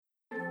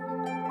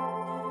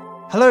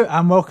Hello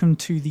and welcome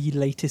to the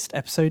latest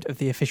episode of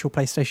the official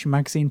PlayStation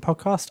Magazine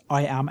podcast.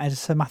 I am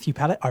editor Matthew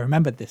Pellett. I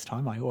remembered this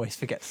time, I always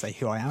forget to say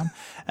who I am.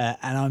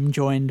 And I'm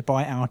joined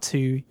by our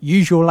two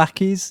usual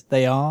lackeys.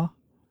 They are...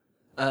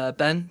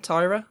 Ben,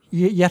 Tyra.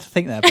 You have to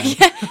think there, Ben.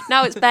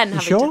 Now it's Ben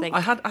having sure? to think. I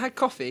had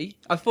coffee.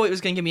 I thought it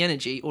was going to give me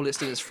energy. All it's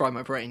done is fry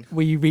my brain.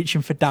 Were you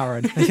reaching for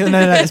Darren?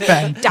 No, it's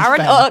Ben. Darren? It's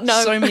Ben. Oh,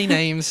 no. So many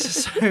names,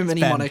 so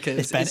many Ben. monikers.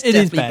 It's Ben. It's It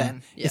is definitely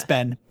Ben. Yeah. It's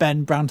Ben.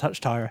 Ben Brown Touch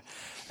Tyra.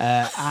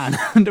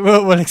 And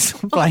we'll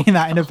explain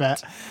that in a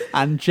bit.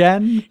 And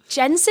Jen.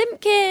 Jen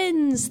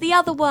Simpkins, the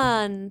other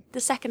one,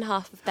 the second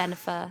half of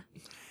Benifer.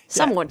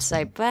 Some would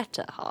say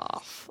better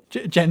half.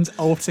 Jen's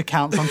alt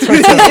account on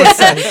Twitter would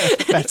say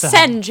better.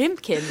 Sen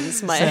Jimpkins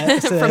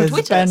from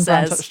Twitter Ben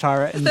Brown says. Touch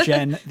Tyra and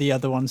Jen, the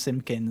other one,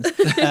 Simpkins.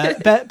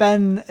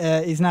 Ben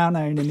is now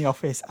known in the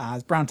office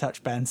as Brown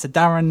Touch Ben. So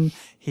Darren,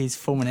 his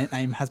former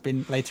nickname, has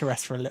been laid to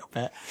rest for a little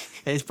bit.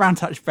 It's Brown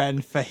Touch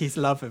Ben for his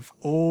love of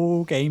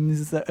all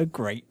games that are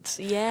great.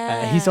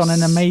 Yes. He's on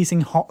an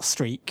amazing hot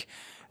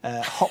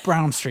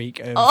brown streak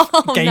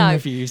of game no.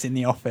 reviews in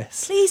the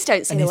office. Please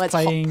don't say And the he's words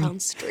playing- hot brown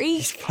streak.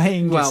 He's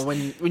playing Well,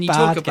 just when you bad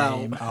talk about-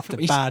 game after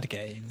when you- bad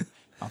game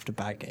after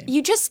bad game.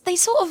 They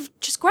sort of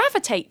just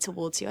gravitate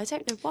towards you. I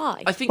don't know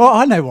why. I think Well,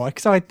 I know why,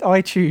 because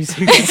I choose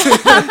who gets,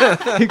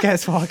 who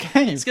gets what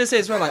game. I was going to say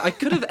as well, like, I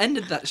could have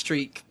ended that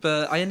streak,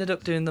 but I ended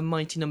up doing the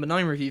Mighty Number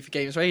 9 review for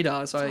Games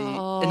Radar, so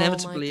I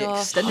inevitably my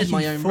gosh. extended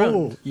my own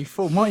fool. run. You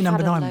fool. Mighty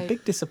Number Had a 9, load.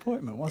 big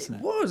disappointment, wasn't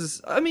It it?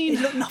 was. I mean,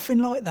 It looked nothing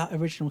like that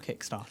original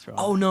Kickstarter. Right?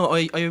 oh no,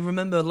 I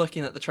remember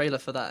looking at the trailer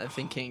for that and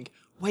thinking,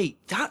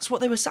 wait, that's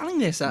what they were selling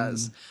this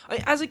as.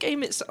 As a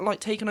game, it's like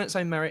taken on its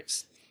own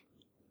merits,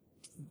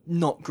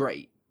 not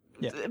great.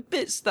 Yeah.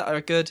 Bits that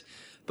are good,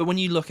 but when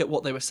you look at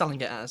what they were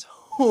selling it as,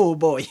 oh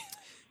boy.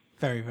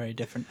 Very, very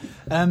different.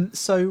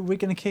 So we're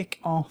going to kick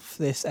off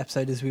this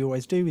episode as we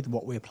always do with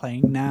what we're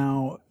playing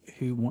now.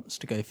 Who wants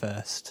to go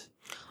first?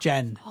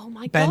 Jen. Oh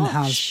my Ben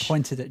gosh. has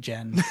pointed at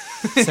Jen.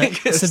 So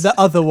the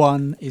other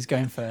one is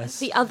going first.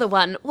 The other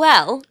one,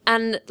 well,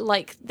 and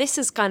like this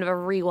is kind of a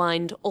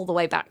rewind all the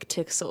way back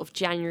to sort of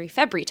January,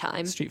 February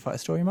time. Street Fighter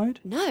Story Mode.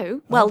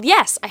 No. Well,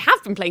 yes, I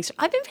have been playing.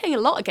 I've been playing a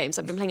lot of games.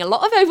 I've been playing a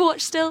lot of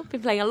Overwatch still.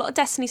 Been playing a lot of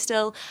Destiny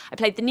still. I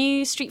played the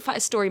new Street Fighter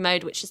Story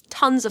Mode, which is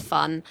tons of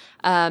fun.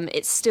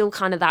 It's still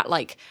kind of that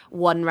like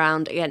one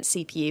round against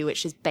CPU,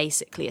 which is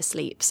basically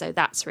asleep. So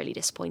that's really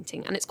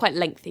disappointing, and it's quite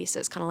lengthy. So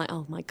it's kind of like,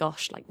 oh my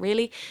gosh, like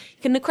really,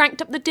 you couldn't have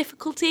cranked up the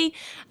difficulty.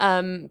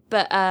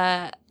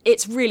 But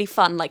it's really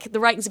fun. Like the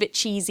writing's a bit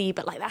cheesy,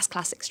 but like that's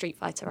classic Street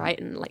Fighter, right?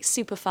 And like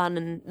super fun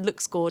and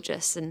looks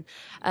gorgeous. And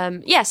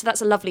so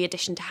that's a lovely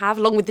addition to have,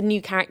 along with the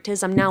new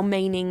characters. I'm now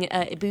maining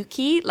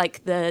Ibuki,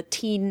 like the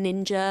teen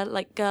ninja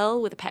like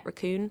girl with a pet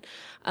raccoon,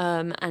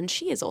 and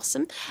she is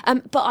awesome.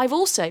 But I've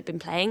also been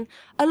playing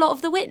a lot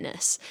of The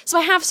Witness, so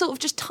I have sort of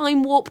just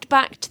time warped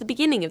back to the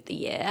beginning of the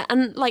year,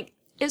 and like.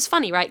 It was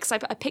funny, right? Because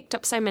I picked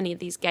up so many of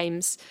these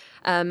games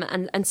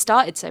and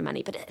started so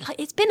many, but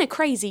it's been a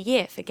crazy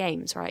year for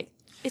games, right?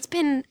 It's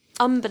been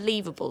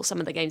unbelievable, some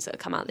of the games that have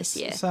come out this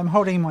year. So I'm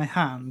holding in my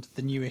hand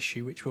the new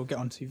issue, which we'll get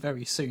onto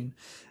very soon.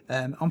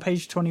 On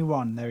page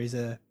 21, there is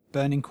a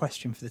burning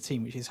question for the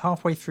team, which is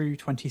halfway through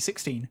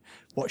 2016.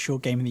 What's your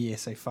game of the year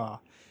so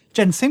far?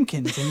 Jen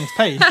Simpkins in this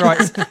page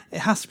writes, it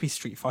has to be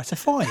Street Fighter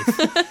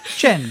 5.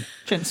 Jen,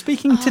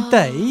 speaking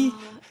today,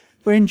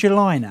 we're in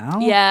July now.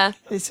 Yeah.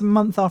 It's a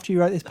month after you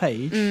wrote this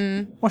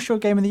page. What's your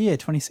game of the year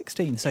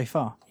 2016 so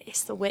far?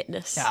 It's The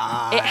Witness.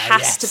 Ah, It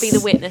has to be The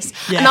Witness.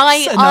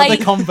 Yes, another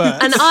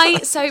convert. And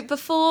so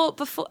before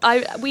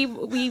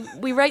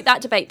we wrote that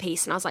debate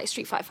piece, and I was like,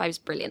 Street Fighter 5 is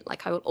brilliant.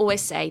 Like I will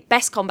always say,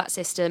 best combat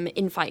system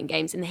in fighting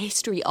games in the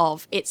history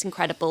of. It's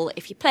incredible.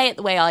 If you play it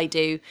the way I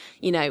do,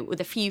 you know, with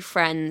a few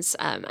friends,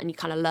 and you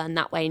kind of learn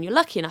that way, and you're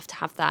lucky enough to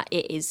have that,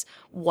 it is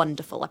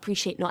wonderful. I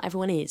appreciate not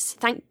everyone is.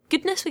 Thank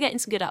goodness we're getting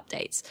some good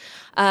updates.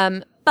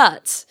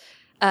 But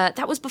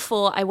that was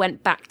before I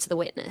went back to The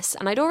Witness,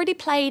 and I'd already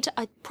played,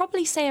 I'd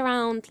probably say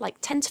around like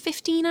 10 to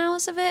 15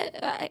 hours of it,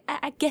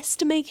 a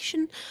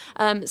guesstimation.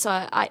 So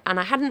I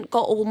hadn't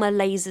got all my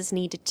lasers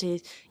needed to,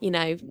 you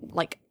know,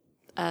 like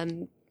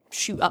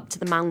shoot up to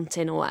the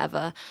mountain or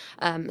whatever.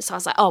 So I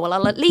was like, oh, well,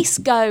 I'll at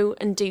least go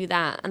and do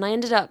that. And I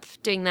ended up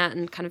doing that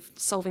and kind of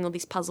solving all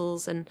these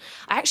puzzles. And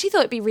I actually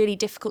thought it'd be really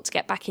difficult to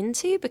get back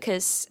into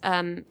because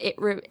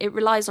it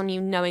relies on you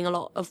knowing a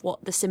lot of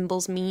what the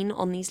symbols mean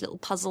on these little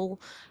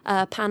puzzle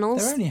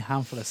panels. There are only a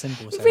handful of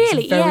symbols. So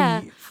Really, it's a very,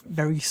 yeah.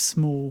 very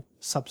small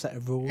subset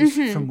of rules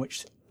from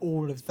which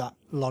all of that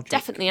logic.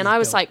 Definitely, and is I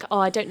was built. like, oh,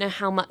 I don't know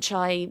how much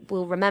I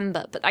will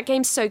remember, but that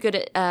game's so good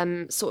at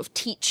sort of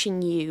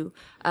teaching you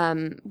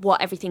what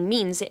everything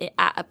means at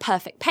a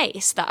perfect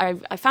pace that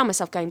I found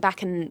myself going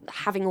back and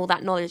having all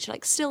that knowledge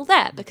like still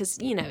there because,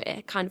 you know,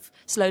 it kind of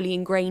slowly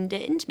ingrained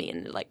it into me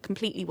and it like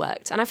completely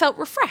worked. And I felt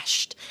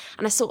refreshed.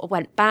 And I sort of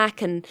went back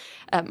and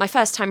my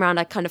first time around,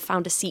 I kind of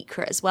found a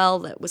secret as well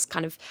that was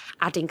kind of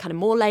adding kind of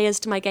more layers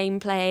to my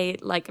gameplay,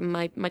 like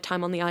my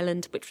time on the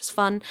island, which was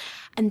fun.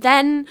 And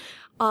then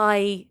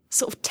I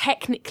sort of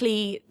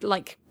technically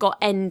like got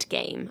end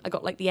game. I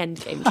got like the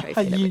end game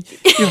trophy.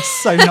 You're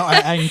so not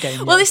at end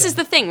game. Well, this is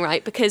the thing,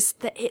 right? Because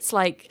it's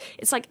like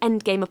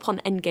end game upon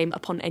end game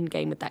upon end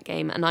game with that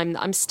game, and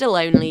I'm still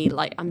only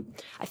like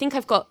I think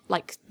I've got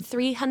like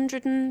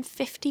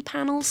 350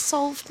 panels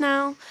solved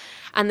now,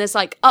 and there's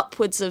like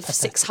upwards of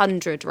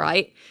 600,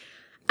 right?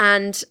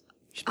 And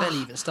You barely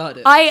even started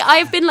it.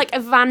 I've been like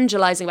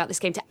evangelizing about this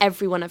game to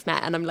everyone I've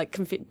met, and I'm like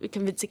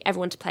convincing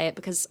everyone to play it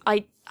because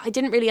I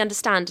didn't really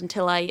understand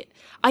until I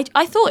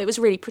thought it was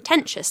really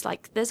pretentious.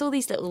 Like there's all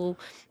these little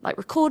like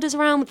recorders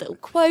around with little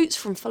quotes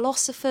from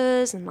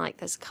philosophers, and like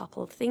there's a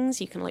couple of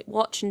things you can like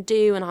watch and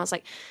do, and I was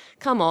like,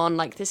 come on,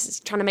 like this is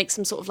trying to make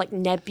some sort of like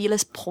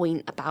nebulous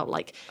point about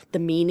like the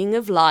meaning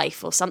of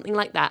life or something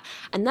like that.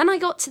 And then I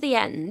got to the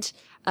end,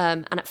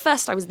 and at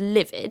first I was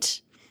livid.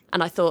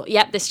 And I thought,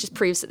 yep, this just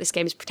proves that this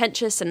game is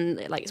pretentious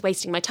and like it's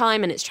wasting my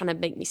time and it's trying to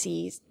make me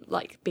see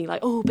like being like,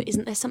 oh, but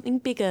isn't there something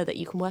bigger that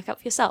you can work out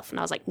for yourself? And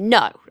I was like,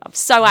 no, I'm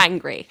so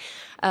angry.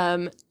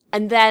 And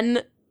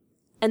then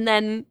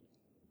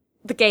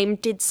the game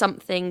did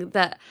something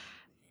that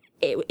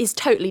it is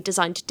totally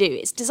designed to do.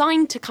 It's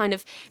designed to kind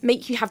of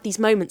make you have these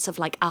moments of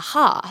like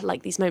aha,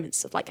 like these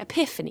moments of like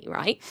epiphany,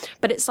 right?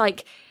 But it's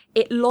like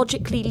it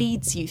logically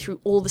leads you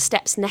through all the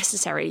steps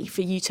necessary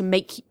for you to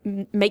make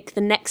the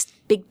next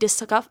big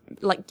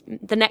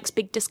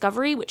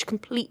discovery, which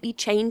completely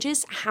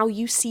changes how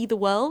you see the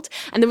world.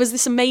 And there was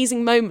this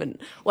amazing moment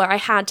where I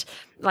had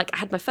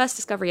my first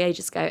discovery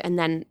ages ago, and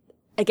then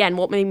again,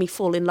 what made me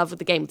fall in love with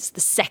the game was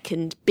the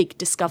second big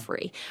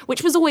discovery,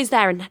 which was always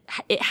there, and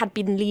it had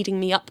been leading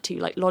me up to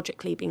like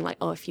logically being like,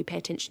 oh, if you pay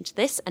attention to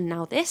this and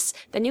now this,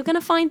 then you're going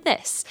to find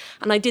this.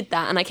 And I did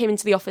that, and I came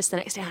into the office the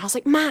next day and I was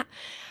like, Matt,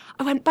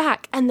 I went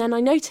back and then I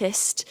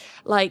noticed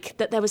like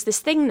that there was this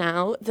thing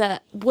now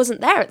that wasn't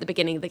there at the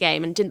beginning of the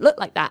game and didn't look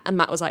like that. And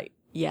Matt was like,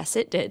 yes,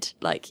 it did.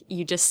 Like,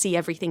 you just see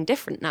everything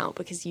different now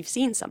because you've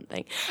seen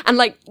something. And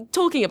like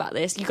talking about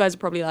this, you guys are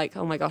probably like,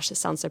 oh my gosh, this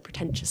sounds so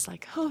pretentious.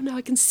 Like, oh no,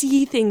 I can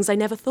see things I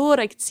never thought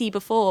I could see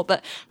before.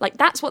 But like,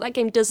 that's what that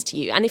game does to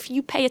you. And if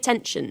you pay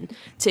attention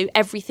to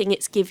everything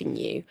it's giving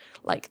you,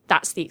 like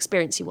that's the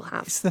experience you will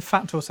have. It's the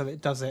fact also that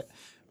it does it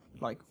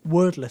like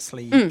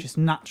wordlessly, just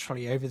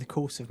naturally over the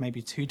course of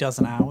maybe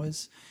 24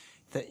 hours,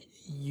 that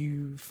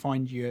you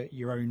find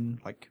your own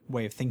like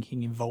way of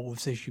thinking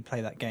evolves as you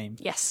play that game.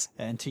 Yes.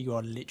 Until you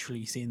are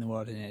literally seeing the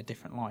world in a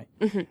different light.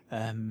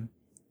 And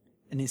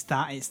it's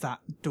that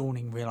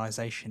dawning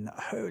realization that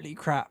holy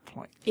crap,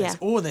 like there's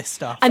all this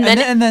stuff, and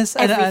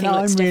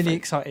I'm really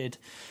excited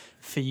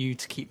for you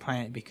to keep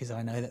playing it because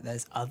I know that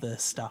there's other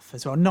stuff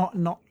as well.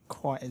 Not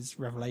quite as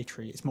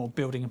revelatory. It's more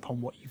building upon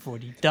what you've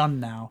already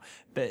done now,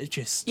 but it's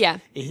just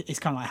it's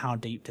kind of like how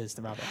deep does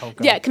the rabbit hole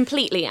go? Yeah,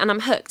 completely. And I'm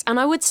hooked. And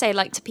I would say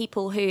like to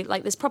people who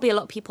like, there's probably a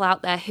lot of people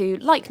out there who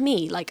like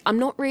me, like I'm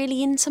not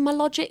really into my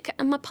logic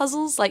and my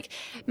puzzles. Like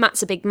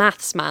Matt's a big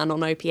maths man on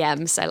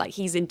OPM, so like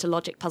he's into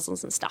logic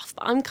puzzles and stuff,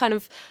 but I'm kind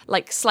of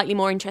like slightly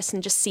more interested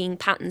in just seeing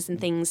patterns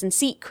and things and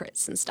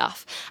secrets and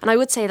stuff. And I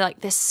would say like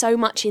there's so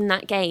much in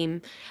that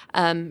game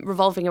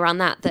revolving around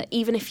that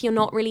even if you're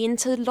not really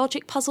into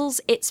logic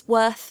puzzles, it's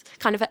worth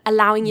kind of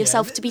allowing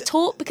yourself to be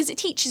taught because it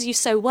teaches you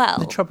so well.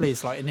 The trouble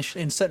is, like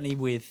initially, and certainly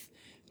with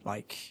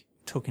like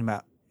talking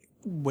about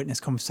witness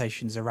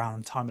conversations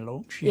around time of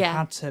launch, you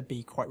had to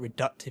be quite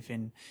reductive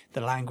in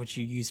the language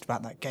you used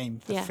about that game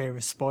for fear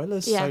of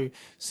spoilers.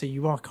 So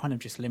you are kind of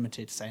just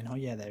limited to saying, oh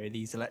yeah, there are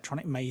these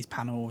electronic maze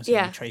panels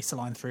and you trace a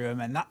line through them,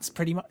 and that's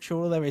pretty much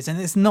all there is. And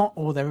it's not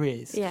all there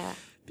is. Yeah.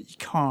 But you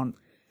can't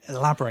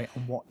elaborate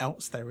on what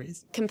else there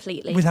is.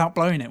 Completely. Without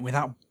blowing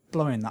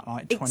that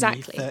like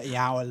 20, 30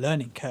 hour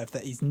learning curve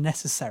that is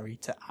necessary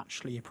to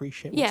actually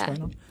appreciate what's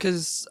going on.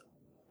 Because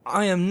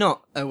I am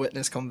not a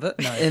witness convert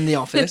in the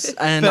office,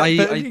 and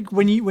but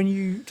when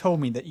you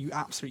told me that you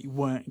absolutely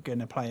weren't going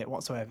to play it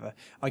whatsoever,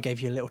 I gave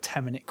you a little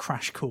 10-minute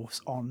crash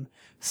course on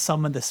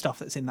some of the stuff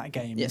that's in that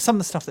game, and some of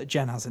the stuff that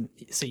Jen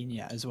hasn't seen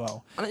yet as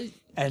well.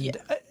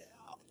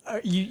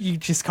 You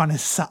just kind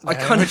of sat there. I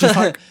kind of just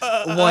like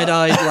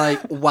wide-eyed,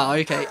 like wow,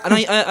 okay. And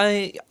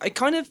I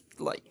kind of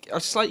like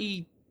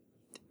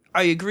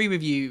I agree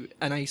with you,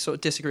 and I sort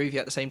of disagree with you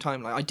at the same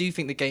time. Like, I do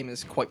think the game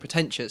is quite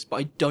pretentious, but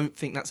I don't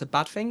think that's a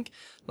bad thing.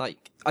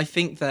 Like, I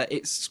think that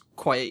it's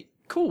quite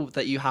cool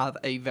that you have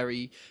a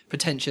very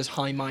pretentious,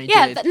 high-minded.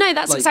 Yeah,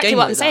 that's like, exactly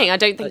what I'm saying. That. I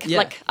don't think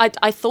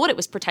I thought it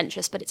was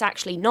pretentious, but it's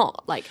actually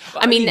not. Like,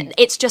 I mean,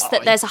 it's just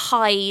that there's a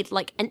high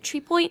like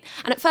entry point,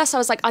 and at first I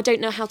was like, I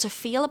don't know how to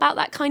feel about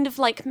that kind of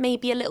like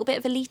maybe a little bit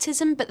of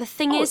elitism. But the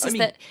thing is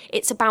that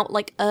it's about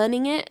like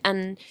earning it,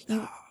 and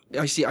you.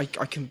 I see. I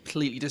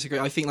completely disagree.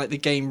 I think like the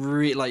game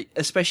really like,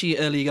 especially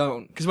early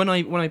on, because when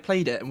I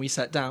played it and we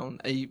sat down,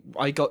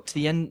 I got to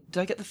the end. Did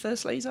I get the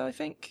first laser? I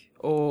think,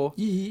 or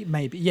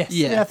maybe yes.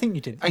 Yeah, I think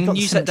you did. And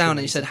you sat down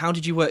and you said, "How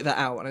did you work that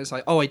out?" And I was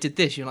like, "Oh, I did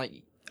this." You're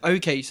like,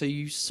 "Okay, so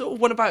you sort of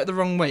went about it the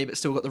wrong way, but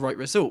still got the right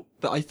result."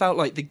 But I felt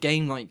like the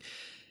game like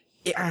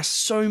it asks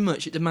so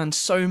much, it demands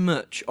so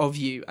much of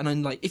you, and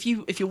then like if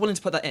you're willing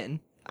to put that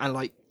in and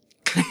like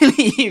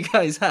clearly you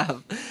guys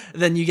have,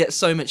 then you get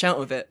so much out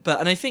of it.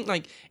 And I think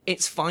like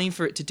it's fine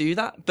for it to do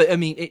that, but I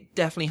mean it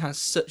definitely has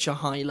such a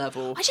high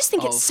level. I just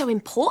think it's so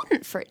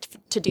important for it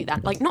to do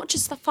that. Like, not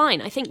just the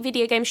fine. I think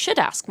video games should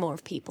ask more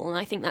of people, and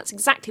I think that's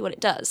exactly what it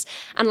does.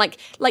 And like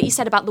you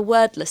said about the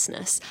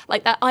wordlessness,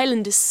 like that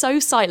island is so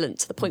silent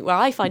to the point where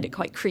I find it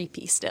quite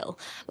creepy still.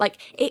 Like,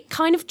 it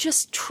kind of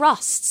just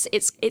trusts.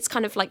 It's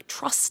kind of like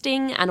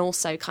trusting, and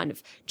also kind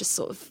of just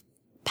sort of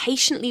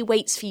patiently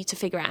waits for you to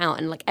figure it out,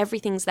 and like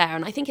everything's there.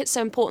 And I think it's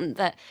so important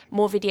that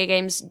more video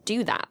games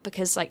do that,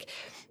 because like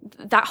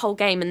that whole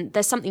game, and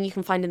there's something you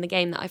can find in the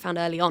game that I found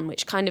early on,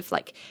 which kind of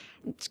like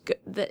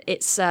that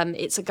it's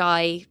a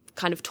guy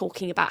kind of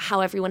talking about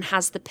how everyone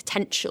has the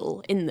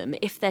potential in them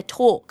if they're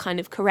taught kind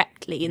of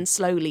correctly and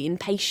slowly and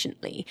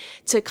patiently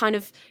to kind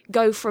of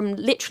go from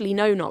literally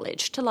no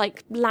knowledge to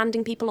like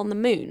landing people on the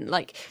moon,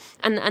 like,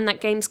 and that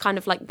game's kind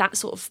of like that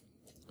sort of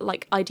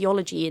like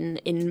ideology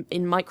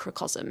in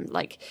microcosm.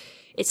 Like,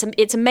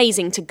 it's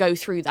amazing to go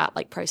through that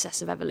like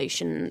process of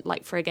evolution.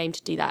 Like, for a game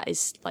to do that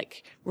is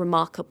like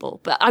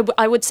remarkable. But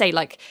I would say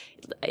like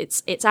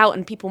it's out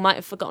and people might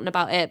have forgotten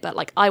about it, but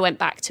like I went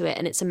back to it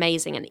and it's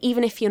amazing. And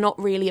even if you're not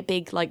really a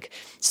big like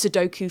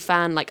Sudoku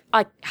fan, like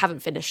I haven't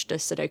finished a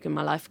Sudoku in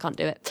my life, can't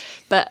do it,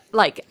 but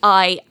like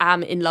I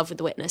am in love with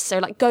The Witness. So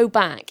like go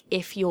back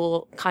if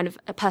you're kind of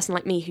a person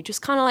like me who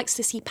just kind of likes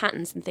to see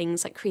patterns and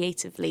things like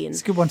creatively. And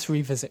it's a good one to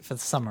revisit for the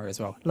summer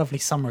as well. Lovely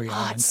summery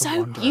island. It's to so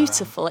wander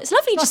beautiful. around. It's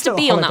lovely Nice just to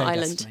little be on that holiday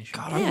island. destination.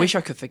 God, I wish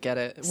I could forget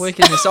it.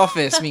 Working in this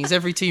office means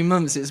every 2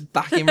 months it's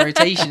back in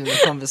rotation in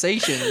the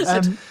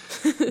conversations.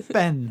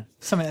 Ben,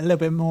 something a little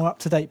bit more up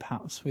to date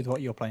perhaps with what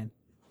you're playing.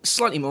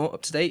 Slightly more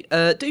up to date.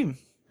 Doom.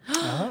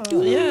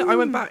 Yeah, I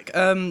went back.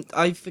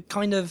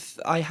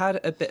 I had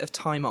a bit of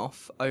time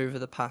off over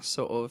the past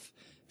sort of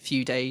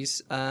few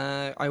days.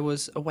 I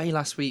was away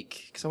last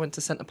week because I went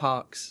to Centre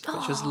Parks,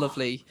 which was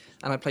lovely,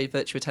 and I played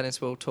Virtua Tennis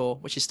World Tour,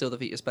 which is still the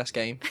Vita's best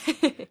game.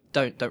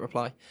 Don't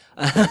reply.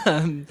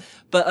 So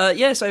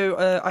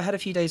I had a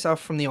few days off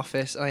from the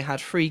office, and I had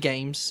 3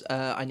 games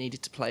I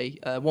needed to play.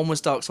 One was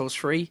Dark Souls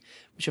 3,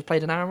 which I've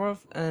played an hour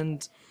of,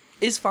 and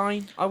is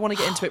fine. I want to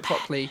get into it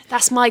properly.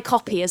 That's my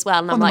copy as well,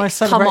 and I'm One of the like, most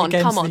come celebrated on,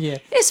 games come of on. the year.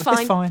 It's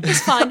fine.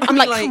 It's fine. I'm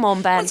like, come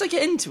on, Ben. Once I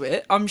get into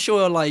it, I'm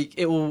sure like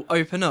it will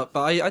open up.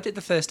 But I did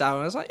the first hour,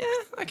 and I was like,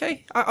 yeah,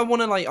 okay. I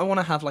want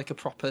to have like a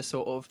proper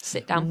sort of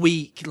Sit down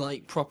week,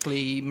 like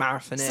properly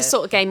marathon It's it. the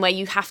sort of game where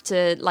you have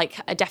to like,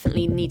 I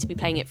definitely need to be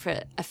playing it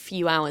for a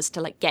few hours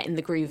to like get in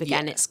the groove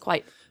again. Yeah. It's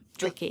quite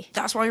tricky.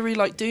 That's why I really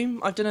like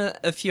Doom. I've done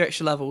a few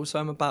extra levels, so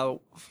I'm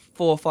about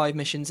 4 or 5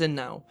 missions in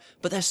now.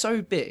 But they're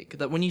so big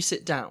that when you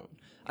sit down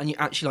and you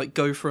actually like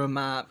go through a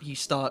map, you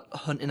start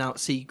hunting out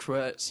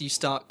secrets, you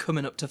start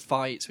coming up to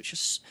fights, which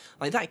is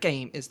like that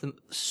game is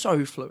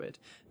so fluid.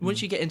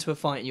 Once you get into a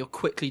fight and you're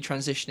quickly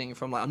transitioning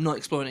from like, I'm not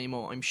exploring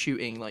anymore, I'm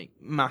shooting like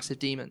massive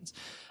demons.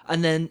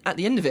 And then at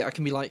the end of it, I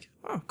can be like,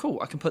 oh, cool,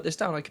 I can put this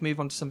down, I can move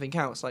on to something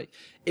else. Like,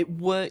 it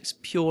works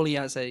purely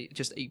as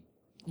just a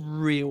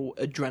real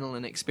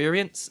adrenaline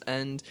experience,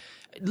 and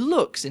it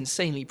looks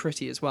insanely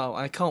pretty as well.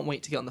 I can't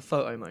wait to get on the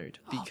photo mode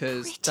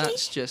because pretty?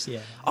 that's just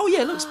Yeah. Oh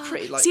yeah, it looks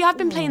pretty. Like, See, I've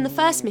been playing the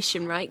first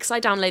mission, right? Because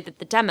I downloaded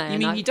the demo. you and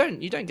mean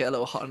you don't get a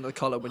little hot under the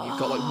collar when you've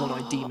got like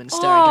one-eyed demon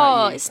staring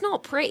Oh, at you. it's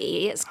not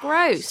pretty. It's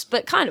gross,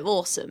 but kind of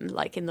awesome,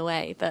 like in the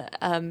way. But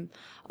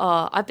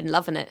I've been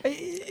loving it.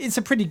 It's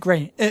a pretty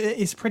great.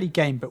 It's a pretty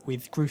game, but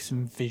with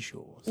gruesome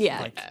visuals.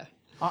 Yeah. Like,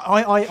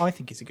 I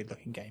think it's a good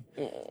looking game.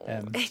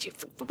 I'm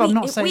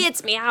not It saying-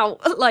 weirds me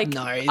out. Like,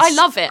 No, I it's-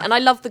 love it, and I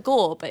love the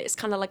gore, but it's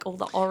kind of like all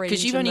the orange.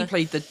 Because you've and only the...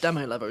 played the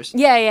demo levels.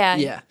 Yeah.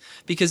 Yeah,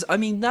 because I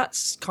mean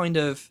that's kind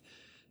of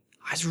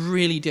it's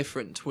really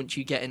different once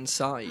you get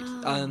inside.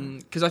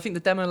 Because I think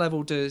the demo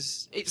level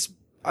does it's.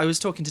 I was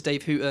talking to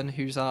Dave Hooton,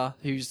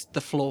 who's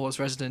the Floors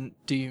resident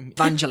Doom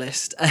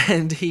evangelist,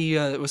 and he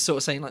was sort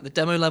of saying like the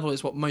demo level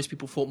is what most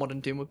people thought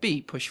modern Doom would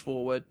be: push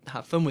forward,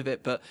 have fun with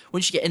it. But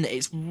once you get in there,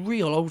 it's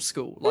real old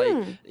school.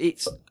 Like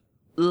it's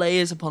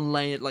layers upon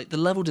layers. Like the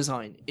level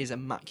design is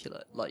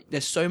immaculate. Like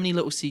there's so many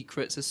little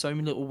secrets, there's so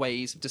many little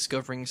ways of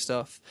discovering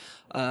stuff.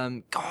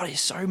 God, it's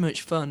so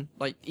much fun.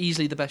 Like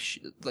easily the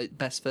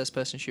best first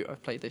person shooter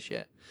I've played this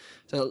year.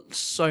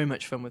 So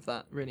much fun with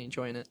that. Really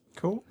enjoying it.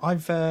 Cool. I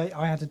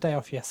had a day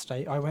off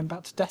yesterday. I went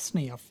back to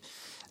Destiny.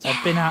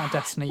 I've been out of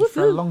Destiny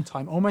for a long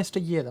time, almost a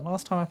year. The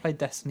last time I played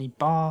Destiny,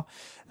 bar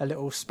a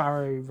little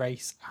sparrow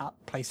race at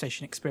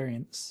PlayStation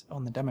Experience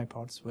on the demo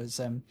pods, was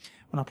when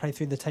I played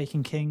through The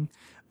Taken King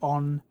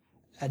on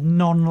a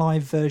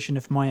non-live version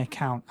of my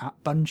account at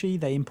Bungie.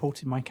 They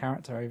imported my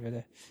character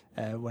over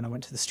when I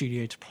went to the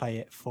studio to play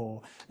it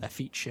for a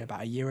feature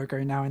about a year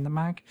ago now in the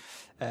mag.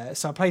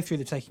 So I played through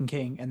The Taken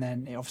King, and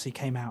then it obviously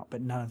came out,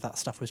 but none of that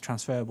stuff was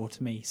transferable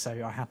to me, so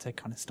I had to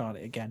kind of start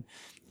it again.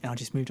 And I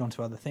just moved on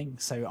to other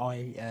things. So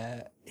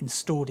I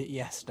installed it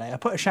yesterday. I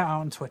put a shout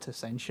out on Twitter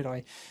saying, should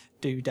I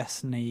do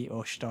Destiny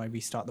or should I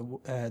restart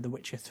The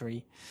Witcher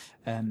 3?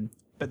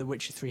 but The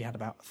Witcher 3 had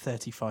about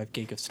 35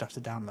 gig of stuff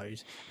to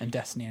download, and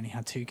Destiny only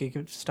had 2 gig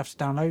of stuff to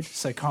download.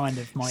 So kind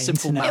of my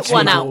Simple internet maths. It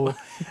won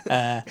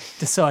cable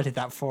decided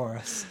that for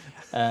us.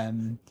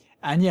 And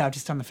yeah, I've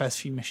just done the first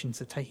few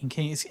missions of Taken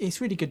King. It's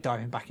really good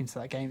diving back into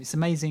that game. It's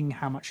amazing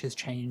how much has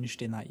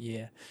changed in that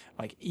year.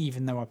 Like,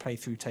 even though I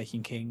played through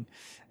Taken King,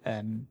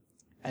 and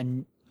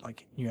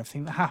like knew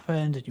everything that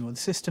happened and knew all the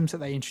systems that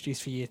they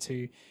introduced for year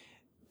 2,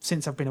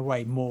 since I've been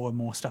away, more and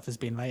more stuff has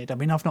been layered. I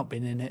mean, I've not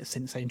been in it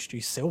since they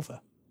introduced Silver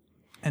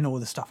and all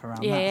the stuff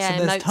around that. So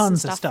there's notes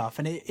tons and of stuff,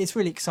 and it's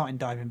really exciting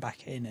diving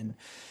back in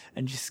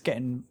and just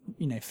getting,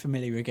 you know,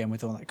 familiar again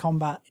with all that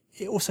combat.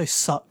 It also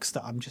sucks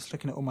that I'm just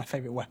looking at all my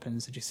favourite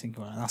weapons and just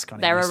thinking, well, that's kind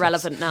of They're useless.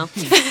 irrelevant now.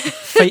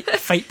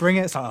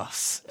 Fatebringer, it's like,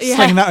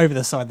 slinging that over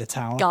the side of the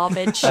tower.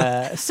 Garbage.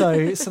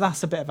 So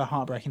that's a bit of a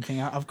heartbreaking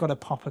thing. I've got to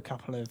pop a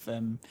couple of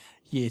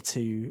year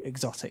 2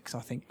 exotics.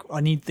 I think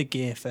I need the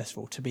gear first of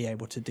all to be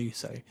able to do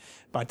so,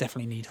 but I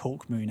definitely need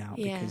Hawk Moon out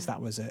because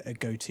that was a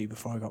go-to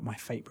before I got my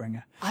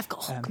Fatebringer. I've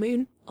got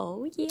Hawkmoon.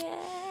 Oh yeah.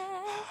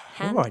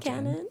 Hand Alright,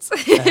 Jen. cannons.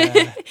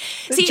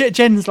 See,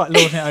 Jen's like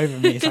lording it over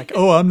me. It's like,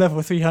 oh, I'm level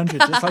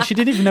 300. It's like she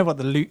didn't even know what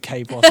the loot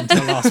cave was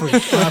until last week.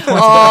 And I pointed it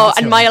out to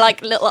And her. my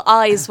like little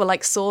eyes were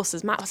like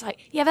saucers. Matt was like,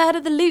 "You ever heard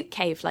of the loot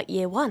cave?" Like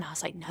year 1. I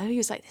was like, "No." He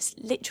was like, "This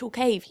literal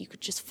cave. You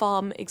could just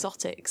farm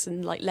exotics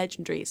and like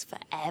legendaries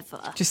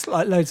forever." Just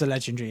like loads of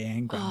legendary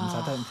engrams.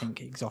 I don't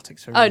think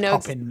exotics are Oh, really no,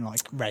 popping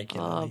like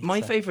regularly.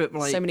 My so. favourite,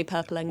 like, So many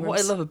purple engrams. what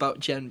I love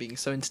about Jen being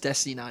so into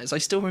Destiny now is I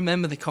still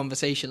remember the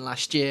conversation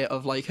last year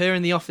of like her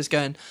in the office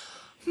going,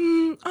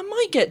 I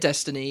might get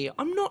Destiny.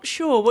 I'm not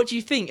sure. What do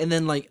you think? And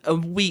then like a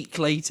week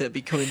later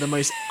becoming the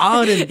most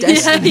ardent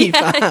Destiny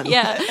fan.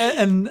 Yeah.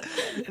 And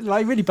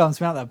like, it really bums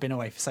me out that I've been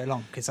away for so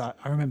long, because I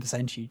remember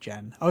saying to you,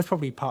 Jen, I was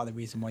probably part of the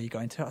reason why you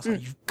got into it. I was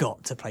like, you've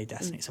got to play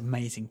Destiny. It's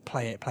amazing.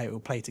 Play it.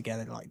 We'll play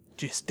together. Like,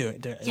 just do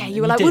it. Yeah, And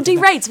you were like, "We'll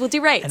do raids. We'll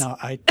do raids." And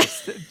I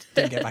just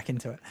didn't get back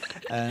into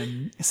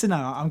it. So no,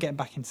 I'm getting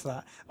back into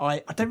that.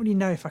 I don't really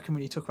know if I can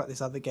really talk about this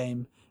other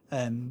game.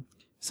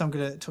 So I'm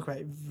going to talk about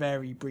it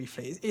very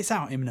briefly. It's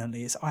out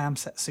imminently. It's I Am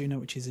Setsuna,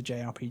 which is a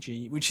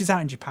JRPG, which is out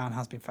in Japan,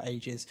 has been for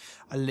ages.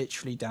 I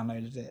literally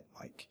downloaded it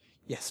like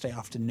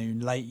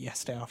late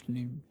yesterday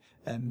afternoon,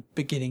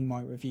 beginning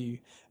my review.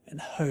 And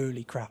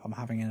holy crap, I'm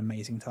having an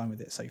amazing time with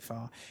it so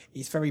far.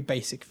 It's very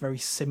basic, very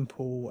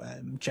simple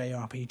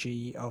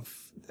JRPG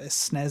of a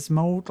SNES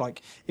mold.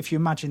 Like, if you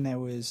imagine there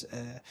was...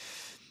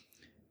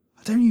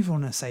 I don't even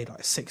want to say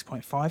like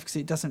 6.5 because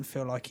it doesn't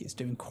feel like it's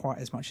doing quite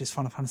as much as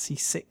Final Fantasy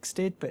 6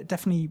 did, but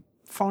definitely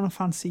Final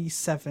Fantasy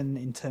 7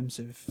 in terms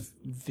of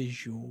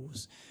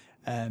visuals,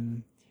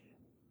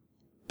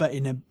 but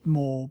in a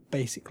more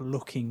basic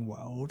looking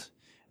world.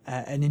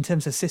 And in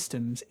terms of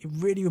systems, it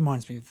really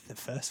reminds me of the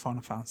first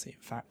Final Fantasy, in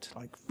fact,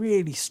 like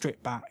really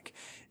stripped back.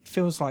 It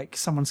feels like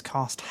someone's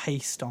cast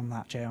haste on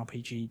that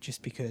JRPG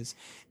just because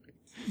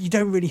you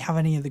don't really have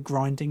any of the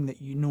grinding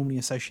that you normally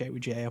associate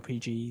with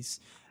JRPGs.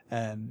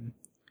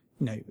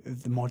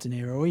 Of the modern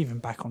era, or even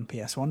back on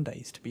PS1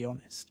 days, to be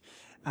honest.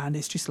 And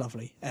it's just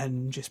lovely.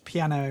 And just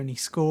piano-only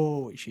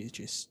score, which is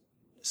just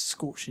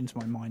scorched into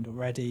my mind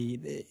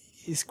already.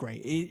 It's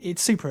great.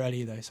 It's super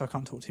early, though, so I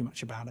can't talk too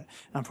much about it.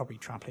 And I'm probably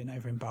trampling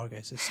over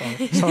embargoes, so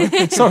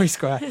sorry,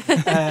 Square.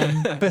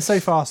 But so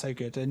far, so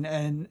good.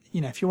 And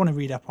if you want to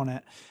read up on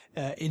it,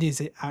 it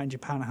is out in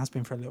Japan. It has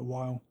been for a little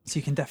while, so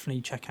you can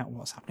definitely check out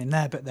what's happening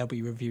there. But there'll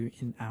be a review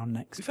in our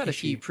next. We've had a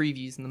few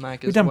previews in the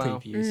mag We've as done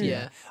well. previews.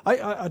 Yeah.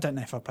 I don't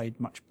know if I played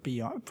much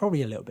beyond,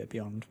 probably a little bit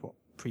beyond what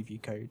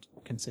preview code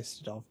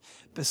consisted of.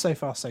 But so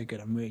far, so good.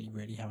 I'm really,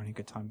 really having a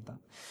good time with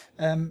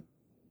that.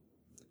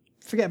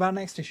 Forget about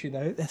next issue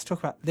though. Let's talk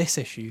about this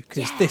issue,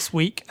 because this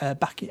week,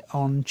 back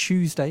on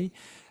Tuesday,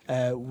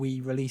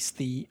 we released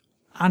the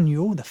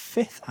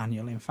 5th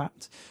annual, in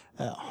fact,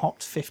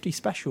 Hot 50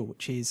 special,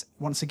 which is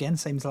once again,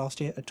 same as last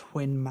year, a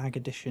twin mag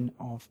edition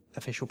of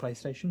official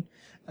PlayStation.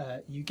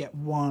 You get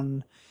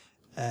one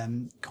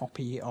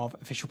copy of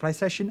official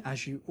PlayStation,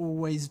 as you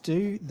always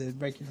do, the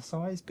regular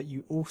size, but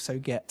you also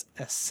get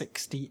a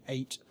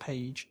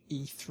 68-page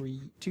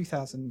E3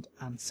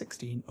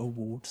 2016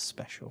 award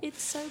special.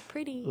 It's so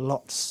pretty.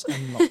 Lots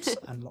and lots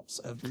and lots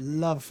of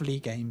lovely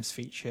games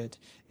featured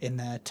in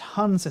there.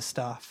 Tons of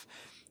stuff.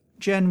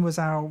 Jen was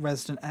our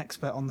resident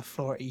expert on the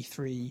floor at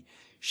E3.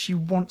 She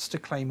wants to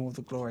claim all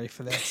the glory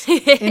for this.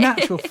 In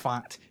actual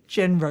fact,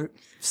 Jen wrote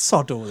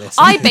sod all this.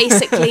 I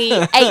basically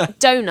ate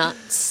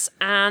donuts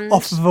and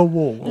off of a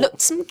wall.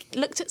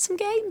 looked at some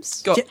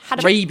games. Got Had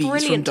a rabies from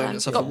brilliant time.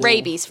 donuts off a Got wall.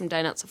 rabies from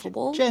donuts off a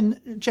wall.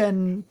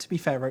 Jen, to be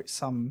fair, wrote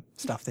some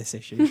stuff this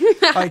issue.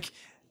 Like,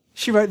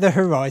 she wrote the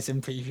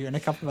Horizon preview and a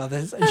couple of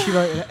others, and she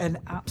wrote an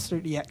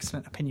absolutely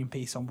excellent opinion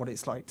piece on what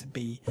it's like to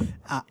be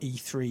at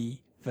E3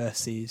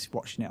 versus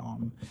watching it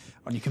on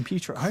your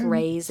computer at home.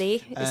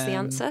 Crazy is the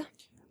answer.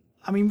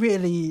 I mean,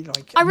 really,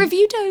 like... I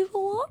reviewed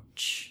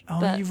Overwatch. Oh,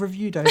 but you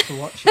reviewed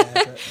Overwatch,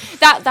 yeah.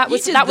 But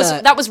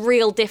that was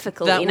real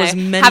difficult. That was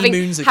many having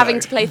moons ago. having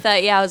to play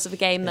 30 hours of a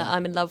game that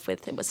I'm in love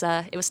with. It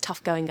was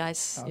tough going,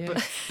 guys.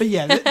 But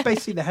yeah,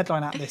 basically the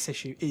headline out of this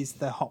issue is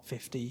the Hot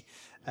 50.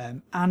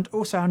 and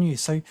also our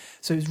news. So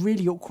it was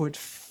really awkward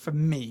for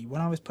me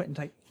when I was putting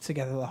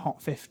together the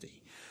Hot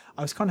 50.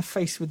 I was kind of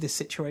faced with this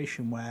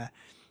situation where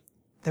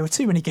there were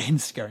too many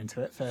games to go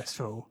into it, first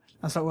of all.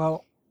 I was like,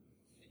 well,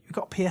 we've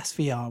got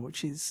PSVR,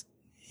 which is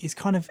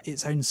kind of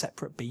its own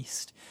separate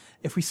beast.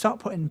 If we start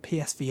putting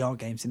PSVR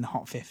games in the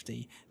Hot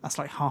 50, that's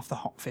like half the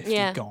Hot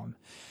 50 gone.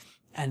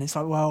 And it's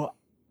like, well,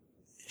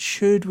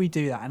 should we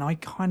do that? And I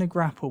kind of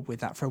grappled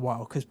with that for a while,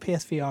 because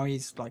PSVR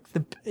is like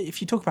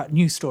if you talk about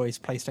news stories,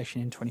 PlayStation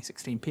in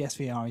 2016,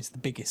 PSVR is the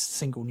biggest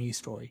single news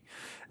story.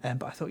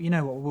 But I thought, you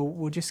know what,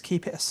 we'll just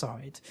keep it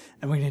aside,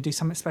 and we're going to do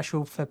something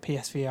special for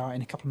PSVR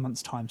in a couple of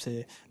months' time. So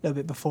a little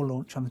bit before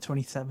launch on the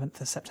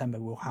 27th of September,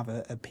 we'll have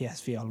a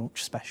PSVR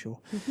launch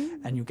special,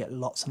 and you'll get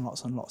lots and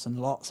lots and lots and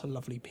lots of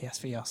lovely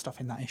PSVR stuff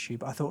in that issue.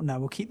 But I thought, no,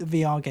 we'll keep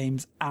the VR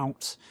games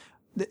out,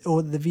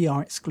 or the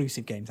VR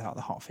exclusive games out of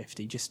the Hot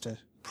 50, just to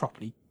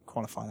properly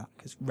qualify that,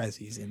 because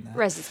Resi's in there.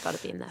 Resi's got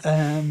to be in there.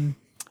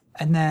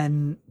 And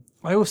then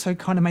I also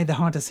kind of made the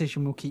hard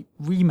decision, we'll keep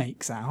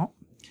remakes out.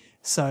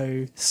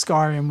 So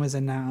Skyrim was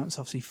announced,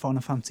 obviously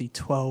Final Fantasy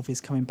 12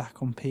 is coming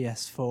back on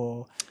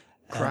PS4.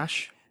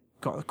 Crash.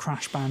 Got the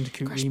Crash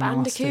Bandicoot Crash remasters,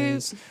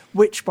 Bandicoot.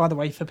 which, by the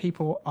way, for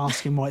people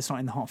asking why it's not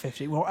in the Hot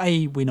 50, well,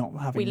 A, we're not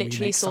having We literally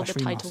remakes saw / the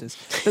title.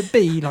 remasters, but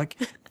B, like,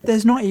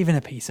 there's not even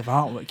a piece of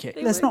artwork yet.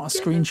 There's not a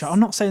screenshot.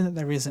 I'm not saying that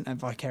there isn't a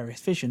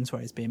Vicarious Visions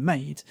where it's being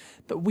made,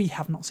 but we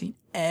have not seen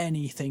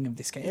anything of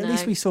this game. At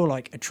least we saw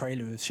like a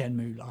trailer of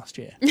Shenmue last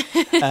year.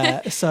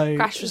 So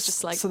Crash was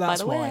just like, so by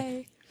that's the why.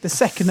 way. The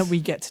second that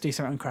we get to do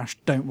something on Crash,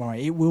 don't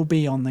worry, it will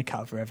be on the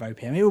cover of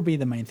OPM. It will be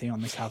the main thing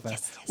on the cover.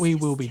 We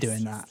will be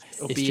doing that.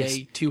 It'll It's be just,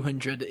 a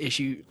 200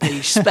 issue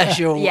page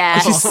special. Yeah.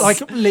 it's just like,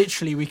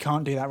 literally, we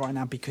can't do that right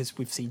now because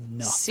we've seen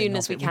nothing. As soon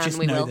as of we it. can, just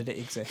we know will. that it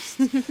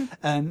exists.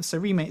 So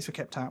remakes were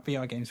kept out,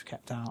 VR games were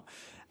kept out,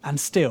 and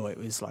still it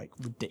was like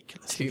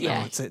ridiculously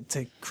Yeah. hard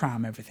to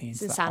cram everything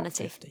into that Hot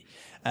insanity.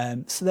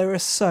 50. So there are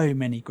so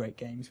many great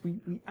games. We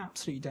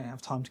absolutely don't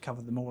have time to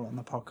cover them all on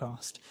the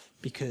podcast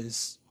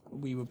because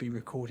we will be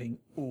recording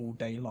all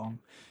day long.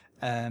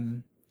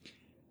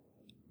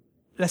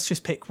 Let's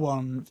just pick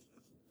one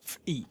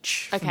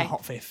each from the Okay.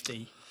 Hot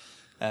 50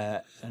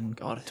 and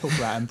God. talk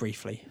about them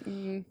briefly.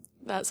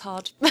 That's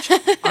hard.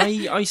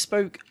 I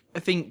spoke, I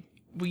think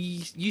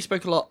you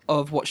spoke a lot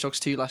of Watch Dogs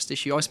 2 last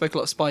issue. I spoke a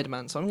lot of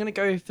Spider-Man, so I'm going to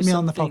go for Me something...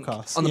 on the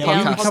podcast. On the Yeah,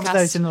 podcast. we covered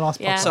those in the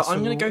last Yeah. podcast. So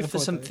I'm going to we'll go for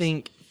avoid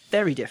something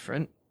very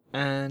different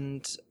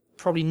and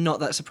probably not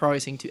that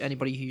surprising to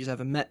anybody who's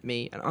ever met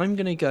me. And I'm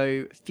going to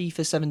go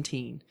FIFA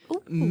 17,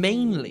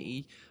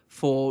 mainly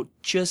for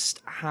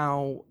just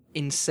how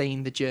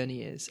insane the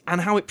journey is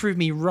and how it proved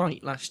me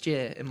right last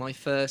year in my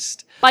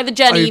first... By the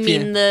journey, you OPM.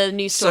 mean the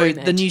new story So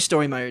mode? the new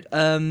story mode.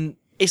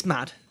 It's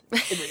mad.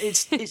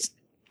 It's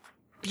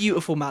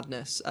beautiful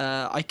madness.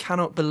 I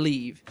cannot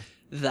believe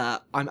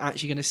that I'm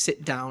actually going to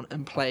sit down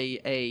and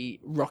play a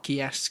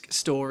Rocky-esque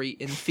story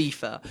in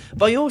FIFA.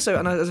 But I also,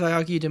 and as I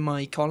argued in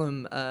my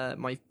column,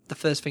 the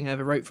first thing I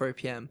ever wrote for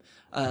OPM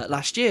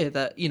last year,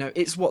 that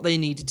it's what they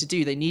needed to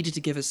do. They needed to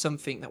give us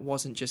something that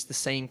wasn't just the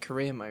same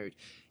career mode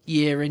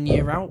year in,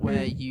 year out,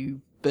 where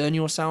you burn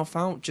yourself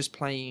out just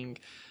playing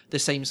the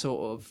same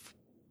sort of,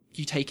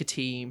 you take a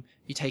team,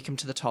 you take them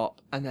to the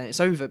top, and then it's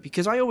over.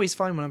 Because I always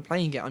find when I'm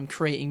playing it, I'm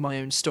creating my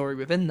own story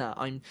within that.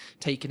 I'm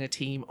taking a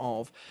team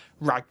of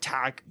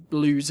ragtag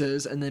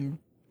losers and then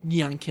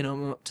yanking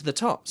them up to the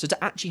top. So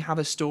to actually have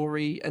a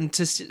story, and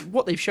to see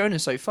what they've shown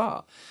us so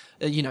far,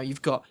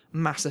 you've got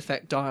Mass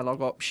Effect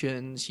dialogue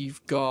options,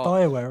 you've got...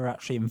 BioWare are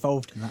actually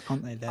involved in that,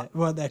 aren't they?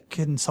 They're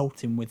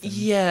consulting with them.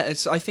 Yeah,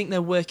 I think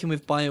they're working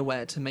with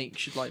BioWare to make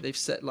sure, like they've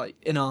said, like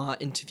in our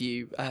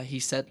interview, he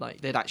said like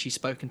they'd actually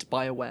spoken to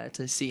BioWare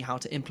to see how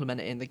to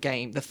implement it in the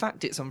game. The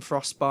fact it's on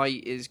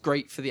Frostbite is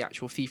great for the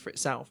actual FIFA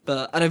itself.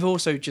 And I've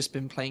also just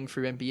been playing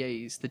through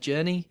NBA's The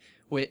Journey,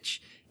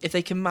 which if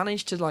they can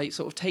manage to like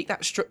sort of take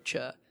that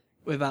structure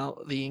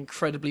without the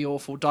incredibly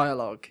awful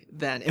dialogue,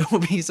 then it will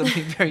be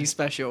something very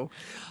special.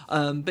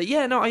 But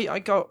yeah, no,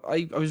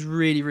 I was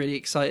really, really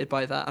excited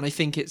by that, and I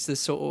think it's the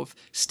sort of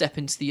step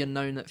into the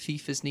unknown that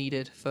FIFA's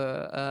needed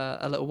for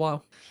a little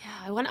while.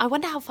 Yeah, I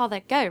wonder how far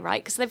they'd go,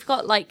 right? Because they've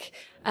got like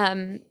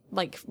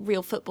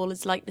real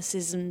footballers'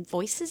 likenesses and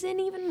voices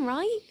in, even,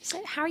 right?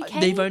 So Harry Kane.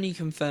 They've only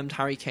confirmed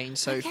Harry Kane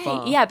so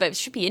far. Yeah, but it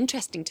should be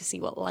interesting to see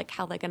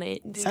how they're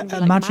going to.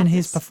 Imagine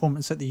his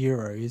performance at the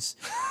Euros.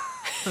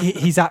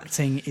 His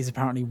acting is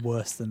apparently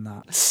worse than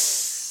that.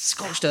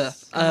 Scorched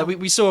earth.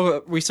 We saw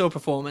a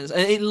performance,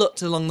 and it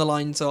looked along the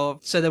lines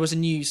of, so there was a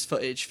news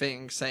footage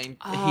thing saying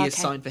he is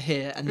signed for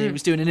here, and then he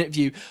was doing an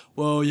interview.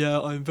 Well, yeah,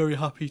 I'm very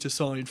happy to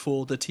sign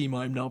for the team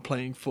I'm now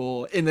playing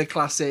for. In the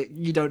classic,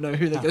 you don't know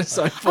who they're going to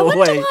sign for.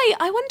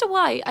 I wonder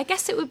why. I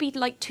guess it would be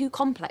like too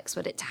complex,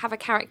 would it, to have a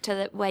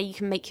character where you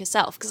can make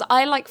yourself? Because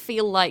I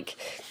feel like.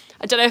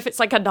 I don't know if it's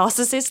like a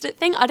narcissistic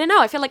thing. I don't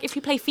know. I feel like if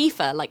you play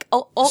FIFA, like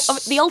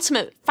the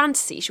ultimate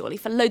fantasy, surely,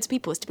 for loads of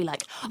people is to be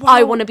like,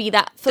 I want to be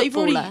that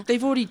footballer.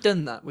 They've already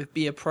done that with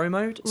Be a Pro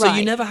mode. So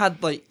you never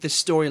had like the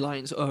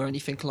storylines or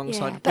anything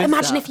alongside. Yeah. But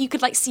imagine if you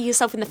could like see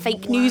yourself in the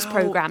fake news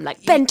program,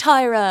 like Ben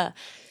Tyra,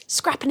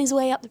 scrapping his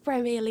way up the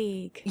Premier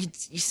League.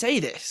 You say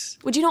this.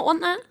 Would you not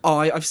want that? Oh,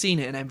 I've seen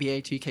it in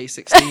NBA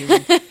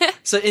 2K16.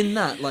 So in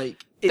that,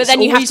 like, But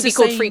then you have always to be the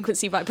called same-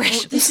 frequency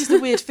vibrations. Well, this is the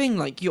weird thing.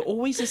 Like, you're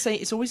always the same.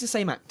 It's always the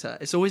same actor.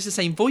 It's always the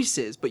same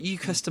voices, but you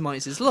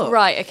customize his look.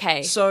 Right,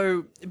 okay.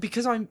 So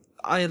because I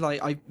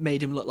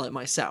made him look like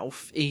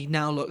myself. He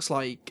now looks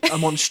like a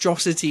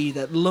monstrosity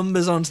that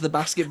lumbers onto the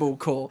basketball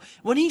court.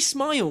 When he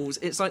smiles,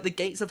 it's like the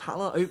gates of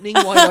hell are opening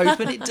wide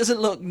open. It doesn't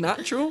look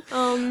natural.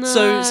 Oh no.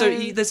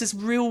 So there's this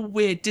real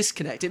weird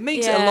disconnect. It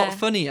makes it a lot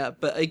funnier,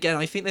 but again,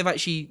 I think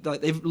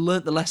they've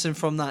learnt the lesson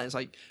from that. It's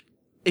like,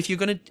 if you're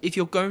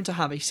going to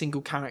have a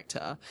single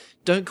character,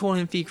 don't call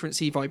him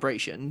frequency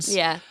vibrations.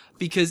 Yeah.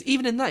 Because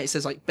even in that, it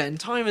says like Ben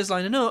Timer's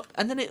lining up,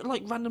 and then it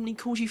like randomly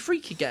calls you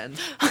Freak again.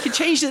 You can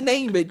change the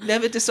name, but it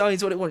never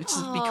decides what it wants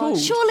to be called.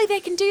 Surely they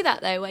can do that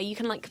though, where you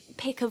can like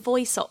pick a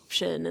voice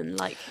option and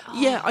like.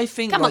 Yeah, I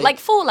think. Come on, like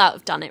Fallout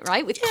have done it,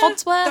 right? With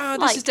Codsworth.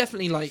 This is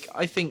definitely like,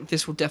 I think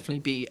this will definitely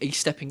be a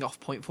stepping off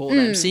point for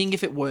them, seeing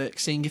if it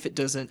works, seeing if it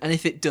doesn't, and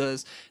if it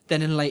does,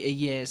 then in later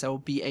years they'll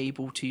be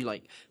able to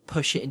like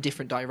push it in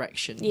different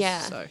directions.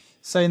 Yeah.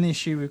 So in the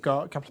issue, we've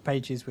got a couple of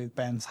pages with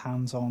Ben's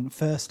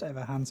first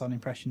ever hands-on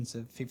impressions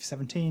of FIFA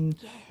 17,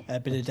 a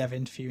bit of dev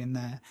interview in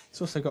there.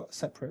 It's also got a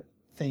separate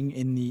thing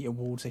in the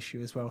awards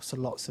issue as well, so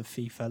lots of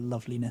FIFA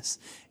loveliness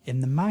in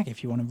the mag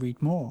if you want to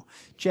read more.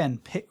 Jen,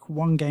 pick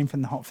one game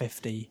from the Hot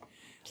 50.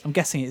 I'm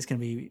guessing it's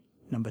going to be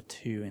number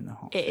 2 in the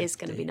Hot 50. It is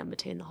going to be number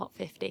 2 in the Hot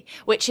 50,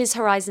 which is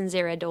Horizon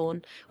Zero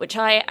Dawn, which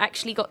I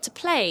actually got to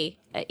play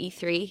at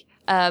E3.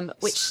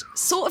 Which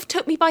sort of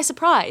took me by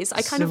surprise.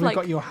 We've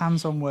got your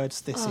hands-on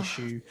words this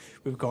issue.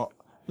 We've got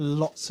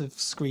lots of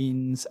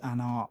screens and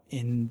art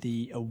in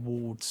the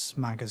awards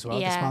mag as well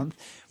this month.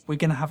 We're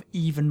going to have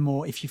even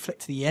more. If you flick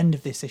to the end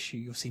of this issue,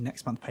 you'll see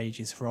next month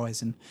pages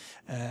Horizon.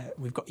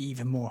 We've got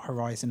even more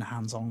Horizon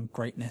hands-on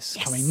greatness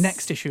coming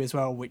next issue as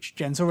well, which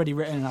Jen's already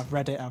written, and I've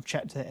read it, I've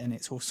checked it, and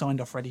it's all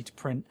signed off, ready to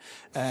print.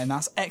 And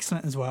that's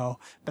excellent as well.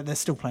 But there's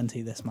still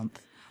plenty this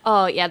month.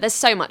 Oh yeah, there's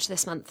so much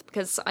this month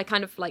because I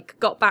kind of like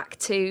got back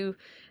to,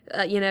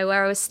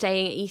 where I was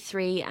staying at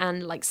E3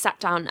 and like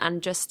sat down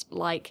and just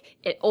like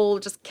it all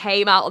just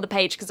came out on the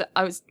page because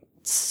I was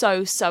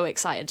so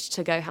excited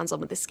to go hands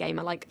on with this game.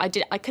 I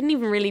couldn't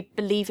even really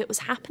believe it was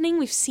happening.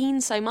 We've seen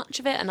so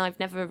much of it and I've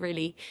never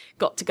really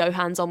got to go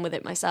hands on with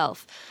it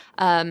myself.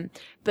 So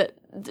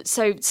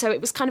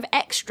it was kind of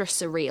extra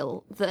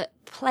surreal that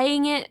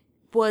playing it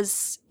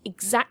was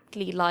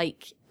exactly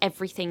like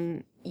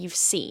everything you've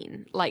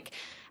seen.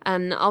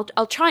 And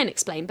I'll try and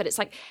explain, but it's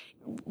like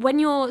when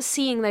you're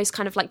seeing those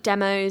kind of like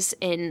demos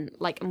in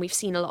like, and we've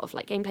seen a lot of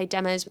like gameplay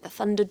demos with the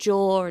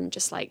Thunderjaw and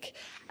just like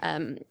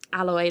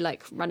Alloy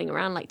like running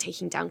around like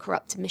taking down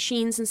corrupted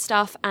machines and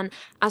stuff, and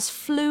as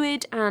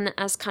fluid and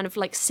as kind of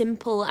like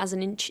simple as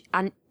an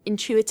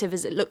intuitive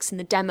as it looks in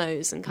the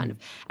demos and kind of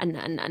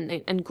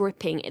and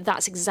gripping,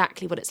 that's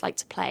exactly what it's like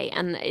to play.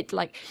 And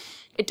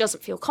it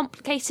doesn't feel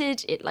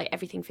complicated. It like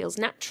everything feels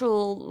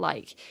natural.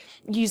 Like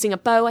using a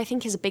bow, I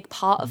think, is a big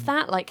part of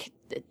that. Like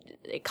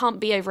it can't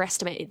be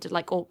overestimated,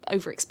 like, or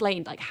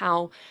over-explained, like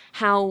how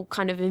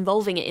kind of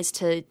involving it is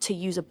to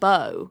use a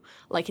bow,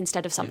 like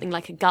instead of something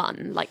like a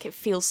gun. Like it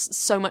feels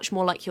so much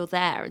more like you're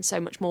there and so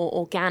much more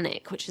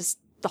organic, which is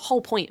the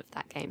whole point of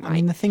that game, right? I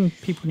mean, the thing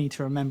people need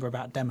to remember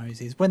about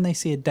demos is when they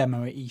see a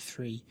demo at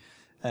E3,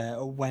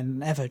 or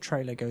whenever a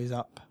trailer goes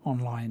up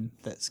online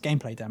that's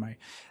gameplay demo,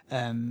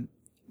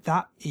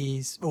 that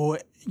is, or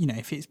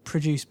if it's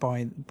produced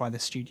by the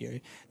studio,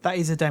 that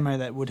is a demo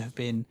that would have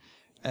been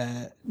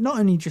not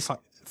only just like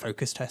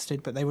focus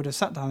tested, but they would have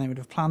sat down, they would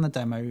have planned the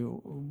demo.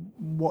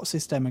 What's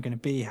this demo going to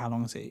be? How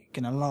long is it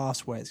going to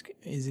last? Where is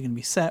it going to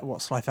be set?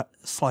 What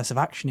slice of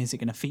action is it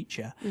going to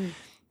feature?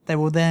 They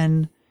will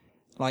then,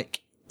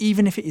 like,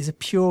 even if it is a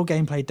pure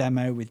gameplay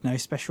demo with no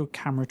special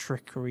camera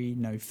trickery,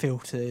 no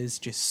filters,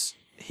 just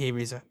here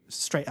is a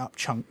straight up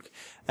chunk.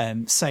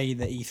 Say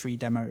the E3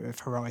 demo of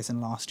Horizon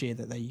last year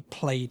that they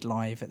played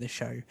live at the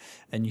show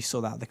and you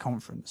saw that at the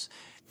conference.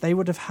 They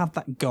would have had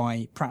that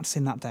guy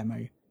practicing that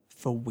demo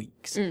for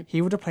weeks.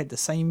 He would have played the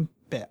same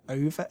bit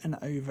over and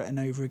over and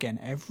over again.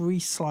 Every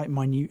slight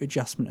minute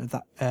adjustment of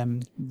that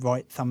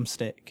right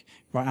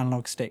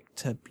analog stick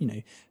to,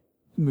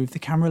 move the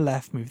camera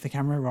left, move the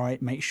camera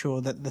right, make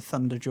sure that the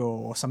Thunderjaw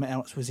or something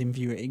else was in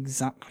view at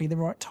exactly the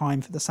right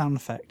time for the sound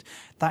effect.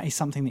 That is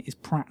something that is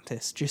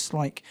practiced, just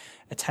like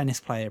a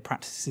tennis player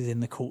practices in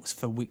the courts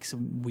for weeks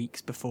and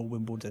weeks before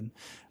Wimbledon.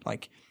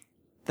 Like,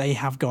 they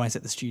have guys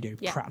at the studio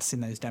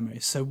practicing those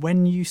demos. So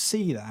when you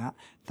see that,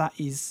 that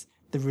is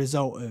the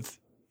result of,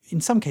 in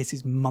some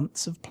cases,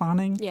 months of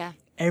planning. Yeah.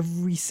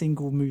 Every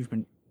single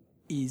movement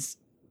is,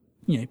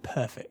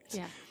 perfect.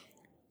 Yeah.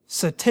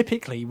 So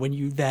typically when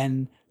you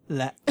then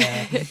let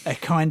a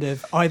kind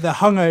of either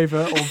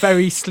hungover or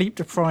very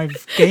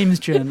sleep-deprived games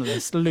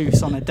journalist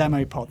loose on a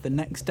demo pod the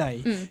next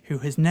day who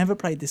has never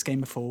played this game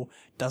before,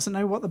 doesn't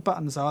know what the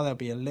buttons are. There'll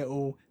be a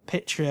little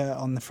picture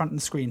on the front of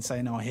the screen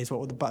saying, oh, here's what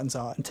all the buttons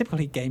are. And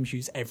typically games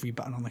use every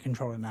button on the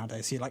controller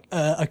nowadays. So you're like,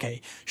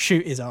 okay,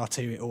 shoot is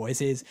R2, it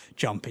always is,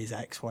 jump is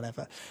X,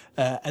 whatever.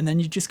 And then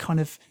you just kind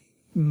of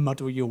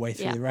muddle your way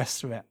through the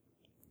rest of it.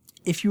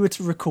 If you were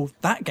to record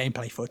that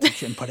gameplay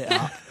footage and put it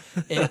up,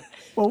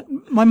 well,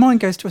 my mind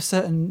goes to a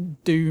certain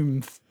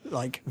Doom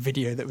like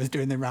video that was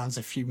doing the rounds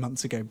a few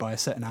months ago by a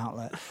certain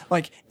outlet.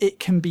 Like, it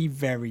can be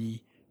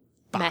very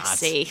bad.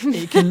 Messy.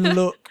 It can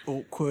look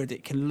awkward.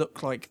 It can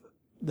look like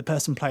the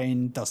person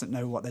playing doesn't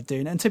know what they're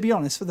doing. And to be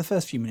honest, for the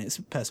first few minutes,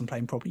 the person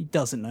playing probably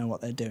doesn't know what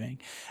they're doing.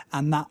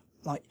 And that,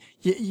 like,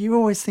 you're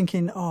always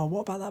thinking, oh,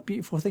 what about that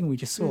beautiful thing we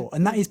just saw?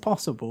 And that is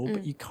possible,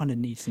 but you kind of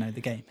need to know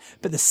the game.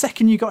 But the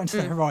second you got into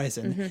the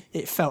horizon,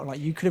 it felt like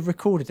you could have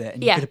recorded it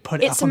and you could have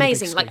put it up on the big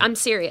amazing. screen. Like, I'm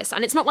serious.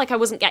 And it's not like I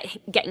wasn't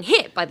getting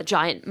hit by the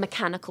giant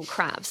mechanical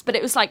crabs, but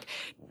it was like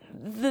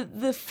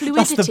the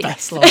fluidity. That's the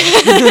best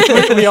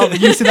line. We are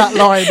using that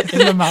line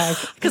in the mag.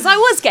 Because I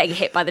was getting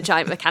hit by the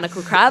giant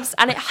mechanical crabs,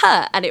 and it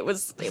hurt, and it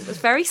was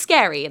very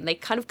scary, and they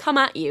kind of come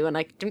at you, and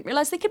I didn't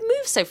realise they could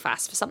move so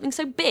fast for something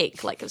so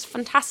big. Like, it was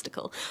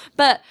fantastical.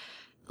 But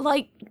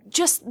like,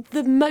 just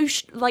the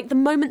motion, like the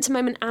moment to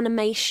moment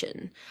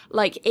animation,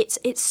 like it's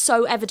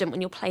so evident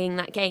when you're playing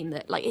that game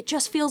that like it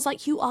just feels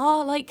like you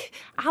are like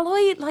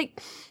Aloy.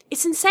 Like,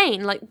 it's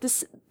insane. Like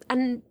this,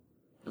 and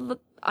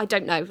I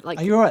don't know. Like,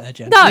 are you all right there,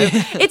 Jen? No,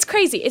 it's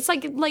crazy. It's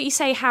like you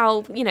say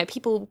how, you know,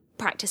 people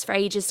practice for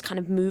ages to kind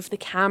of move the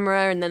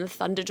camera and then the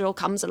thunder drill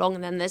comes along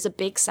and then there's a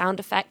big sound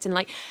effect and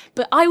like,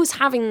 but I was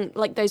having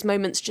like those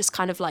moments just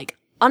kind of like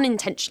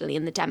unintentionally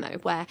in the demo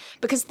where,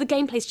 because the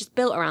gameplay's just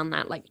built around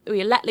that, like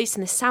you're let loose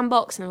in this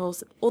sandbox and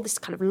all this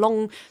kind of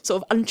long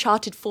sort of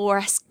uncharted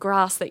forest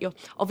grass that you're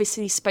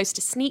obviously supposed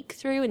to sneak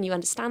through, and you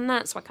understand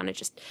that. So I kind of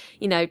just,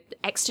 you know,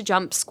 X to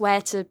jump,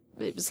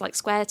 it was like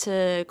square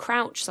to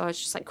crouch, so I was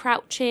just like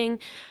crouching,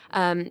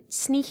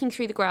 sneaking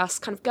through the grass,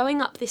 kind of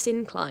going up this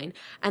incline,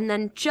 and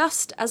then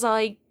just as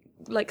I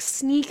like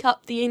sneak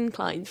up the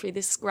incline through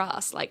this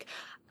grass,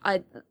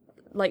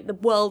 like the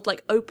world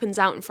like opens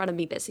out in front of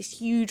me. There's these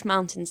huge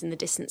mountains in the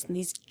distance and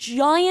these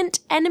giant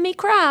enemy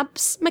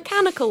crabs,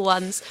 mechanical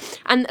ones,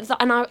 and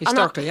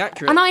historically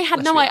accurate. And I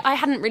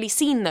hadn't really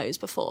seen those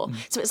before.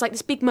 So it's like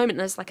this big moment. And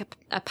there's like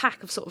a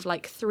pack of sort of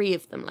like three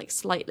of them, like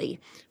slightly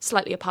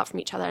apart from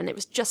each other, and it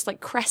was just like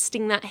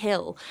cresting that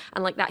hill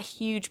and like that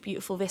huge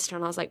beautiful vista.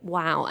 And I was like,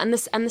 wow. And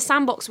the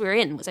sandbox we were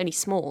in was only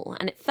small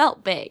and it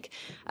felt big.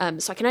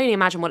 So I can only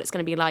imagine what it's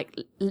going to be like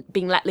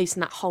being let loose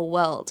in that whole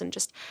world and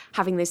just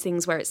having those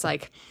things where it's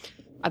like,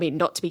 I mean,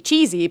 not to be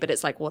cheesy, but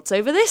it's like, what's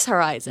over this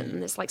horizon?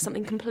 And it's like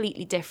something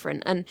completely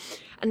different. And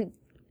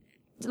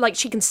like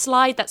she can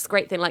slide, that's the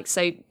great thing. Like,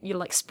 so you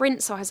like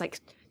sprint. So I was like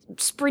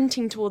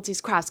sprinting towards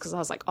these crabs because I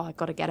was like, oh, I've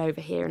got to get over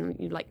here. And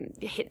you like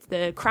hit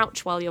the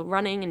crouch while you're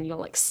running and you'll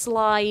like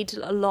slide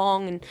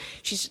along. And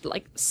she's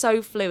like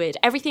so fluid.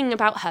 Everything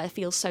about her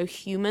feels so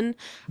human.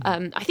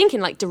 I think in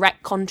like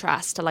direct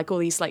contrast to like all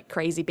these like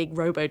crazy big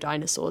robo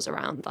dinosaurs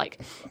around, like,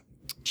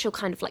 she'll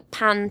kind of like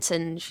pant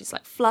and she's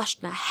like flushed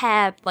and her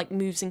hair like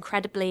moves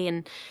incredibly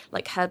and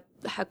like her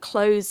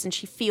clothes, and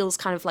she feels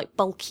kind of like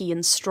bulky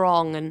and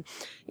strong, and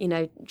you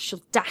know,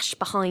 she'll dash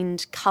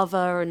behind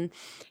cover and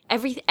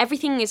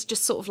everything is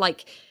just sort of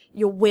like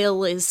your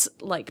will is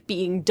like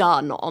being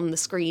done on the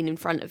screen in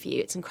front of you.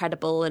 It's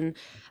incredible. And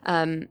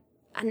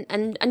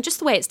just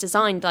the way it's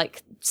designed,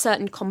 like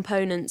certain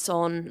components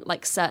on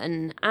like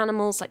certain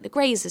animals, like the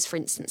grazers, for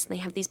instance, and they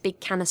have these big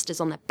canisters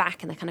on their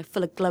back and they're kind of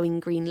full of glowing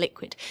green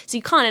liquid. So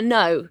you kind of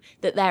know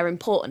that they're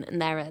important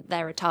and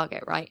they're a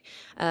target, right?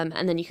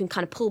 And then you can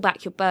kind of pull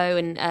back your bow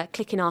and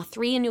click in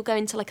R3 and you'll go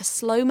into like a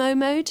slow-mo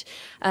mode.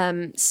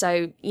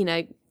 So, you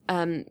know,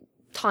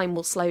 time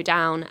will slow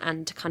down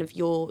and kind of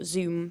your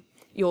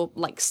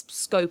like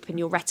scope and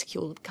your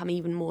reticule will become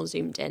even more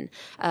zoomed in,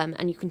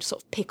 and you can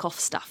sort of pick off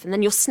stuff, and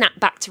then you'll snap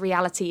back to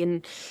reality.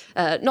 And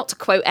not to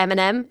quote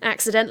Eminem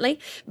accidentally,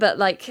 but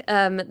like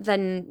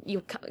then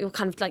you'll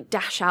kind of like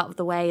dash out of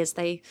the way as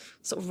they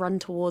sort of run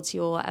towards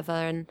you or whatever,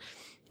 and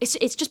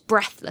it's just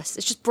breathless.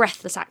 It's just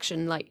breathless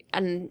action, like,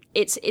 and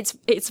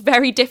it's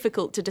very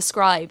difficult to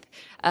describe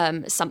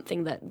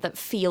something that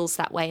feels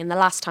that way. And the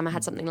last time I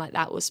had something like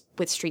that was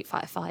with Street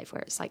Fighter V,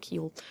 where it's like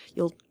you'll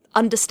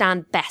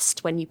understand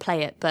best when you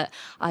play it, but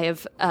I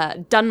have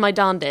done my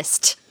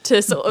darndest to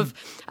sort of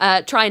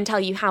try and tell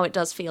you how it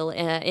does feel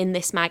in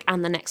this mag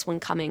and the next one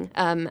coming.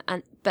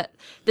 But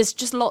there's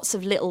just lots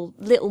of little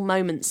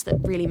moments that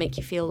really make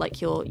you feel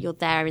like you're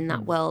there in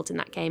that world, in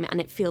that game,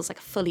 and it feels like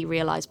a fully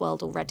realised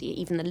world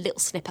already. Even the little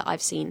snippet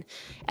I've seen,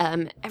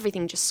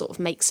 everything just sort of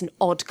makes an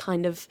odd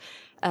kind of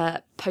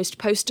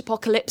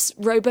post-apocalypse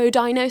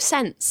robo-dino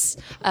sense,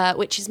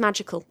 which is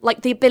magical.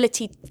 Like the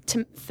ability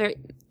to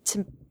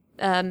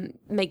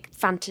make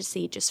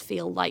fantasy just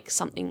feel like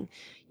something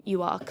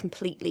you are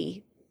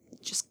completely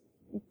just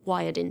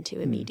wired into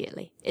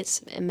immediately.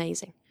 It's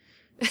amazing.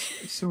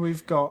 So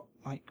we've got,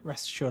 like,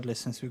 rest assured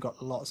listeners, we've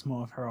got lots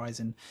more of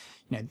Horizon,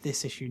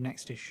 this issue,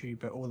 next issue,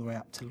 but all the way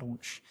up to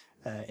launch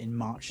in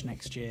March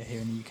next year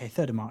here in the UK.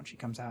 3rd of March it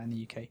comes out in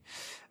the UK,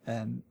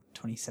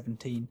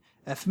 2017.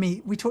 For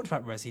me, we talked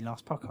about Resi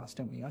last podcast,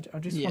 didn't we? I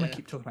just want to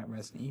keep talking about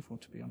Resident Evil,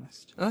 to be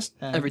honest. That's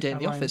every day in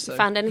the office, though.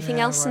 Found anything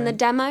else in the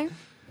demo?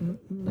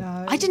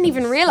 No. I didn't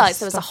even realise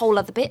there was a whole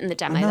other bit in the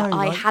demo that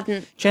I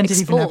hadn't Jen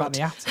didn't even know explored. about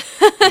the attic.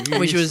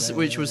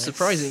 which was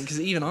surprising,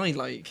 because even I,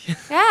 like...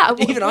 Yeah,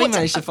 even I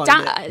managed to find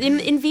it.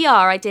 In VR,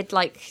 I did,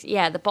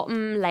 the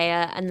bottom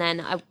layer, and then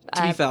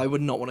To be fair, I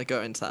would not want to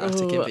go into that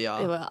attic in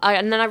VR.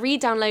 And then I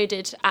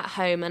re-downloaded at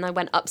home, and I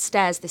went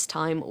upstairs this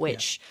time,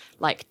 which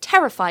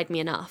terrified me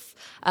enough.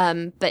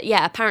 But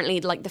yeah, apparently,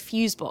 the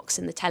fuse box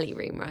in the telly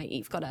room, right?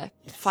 You've got to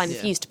find the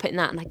fuse to put in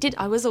that. And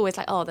I was always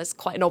like, oh, there's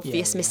quite an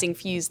obvious missing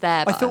fuse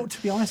there. But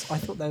To be honest, I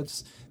thought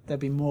there'd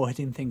be more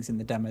hidden things in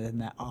the demo than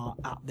there are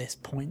at this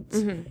point.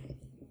 Mm-hmm.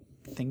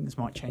 Things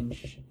might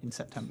change in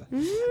September,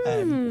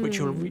 which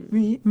you'll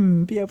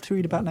be able to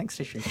read about next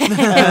issue.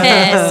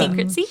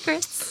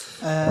 Secrets.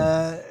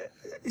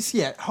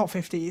 Hot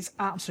 50 is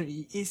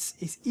absolutely,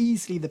 it's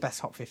easily the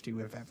best Hot 50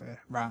 we've ever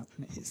ran.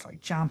 It's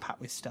jam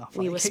packed with stuff.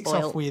 We were it kicks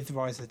spoiled. off with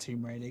Rise of the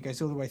Tomb Raider. It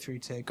goes all the way through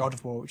to God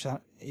of War, which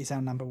is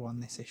our number 1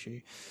 this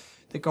issue.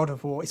 The God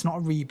of War, it's not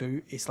a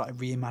reboot, it's like a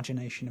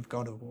reimagination of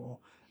God of War.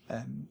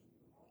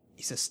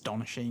 It's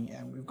astonishing,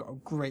 and we've got a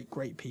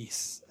great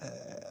piece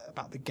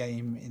about the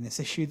game in this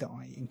issue that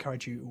I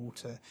encourage you all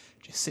to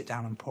just sit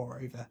down and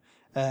pore over.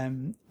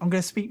 I'm going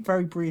to speak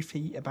very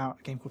briefly about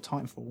a game called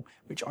Titanfall,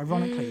 which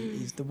ironically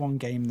is the one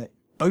game that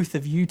both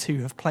of you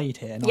two have played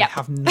here, and I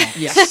have not.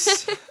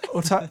 Yes.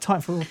 Or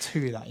Titanfall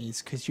 2, that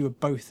is, because you were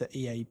both at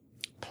EA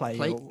Play.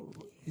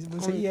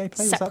 Was it EA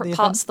Play? Separate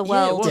parts of the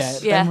world.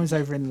 Ben was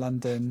over in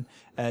London,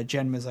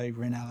 Jen was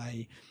over in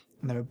LA,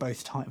 and they were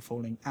both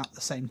Titanfalling at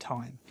the same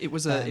time. It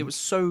was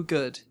so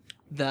good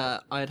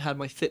that I had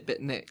my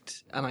Fitbit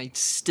nicked, and I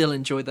still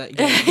enjoyed that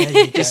game.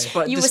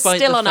 You were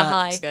still on a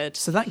high. Good.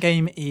 So that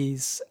game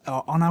is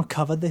on our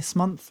cover this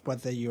month,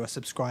 whether you're a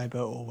subscriber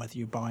or whether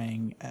you're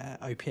buying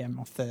OPM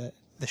off the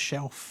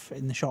shelf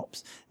in the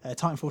shops.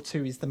 Titanfall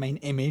 2 is the main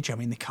image. I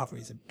mean, the cover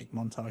is a big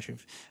montage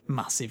of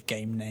massive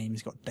game names.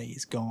 You've got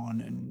Days Gone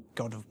and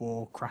God of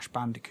War, Crash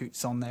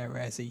Bandicoot's on there,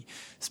 Resi,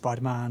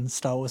 Spider-Man,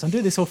 Star Wars. I'm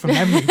doing this all from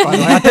memory, by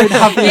the way. I don't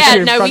have the issue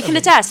in front we of can me.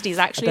 attest. He's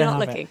actually don't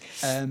not have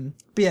looking.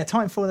 But yeah,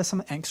 Titanfall, there's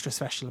something extra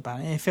special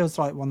about it. It feels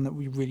like one that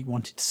we really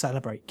wanted to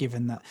celebrate,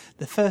 given that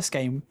the first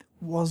game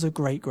was a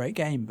great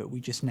game, but we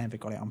just never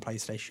got it on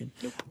PlayStation.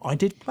 Nope. I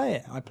did play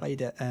it. I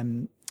played it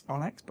on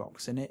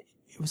Xbox, and it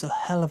was a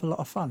hell of a lot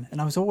of fun. And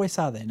I was always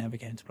sad that it never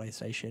came to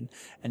PlayStation.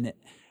 And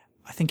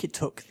I think it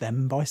took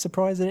them by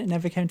surprise that it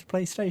never came to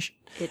PlayStation.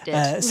 It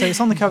did. So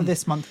it's on the cover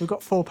this month. We've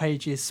got 4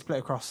 pages split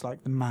across the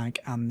mag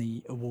and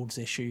the awards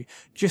issue.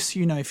 Just so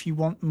you know, if you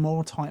want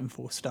more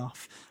Titanfall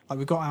stuff,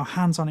 we've got our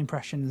hands-on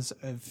impressions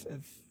of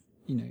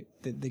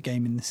the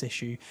game in this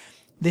issue.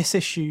 This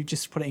issue,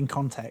 just to put it in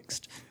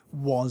context,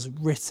 was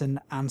written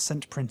and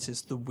sent to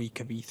printers the week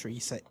of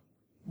E3. So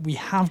we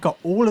have got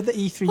all of the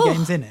E3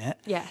 games in it.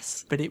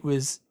 Yes. But it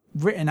was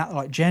written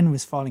out Jen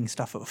was filing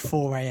stuff at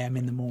 4 a.m.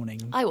 in the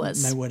morning. I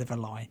was. No word of a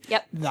lie.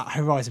 Yep. That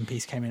Horizon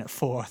piece came in at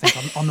 4, I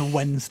think, on the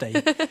Wednesday.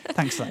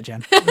 Thanks for that,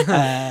 Jen.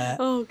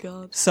 Oh,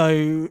 God.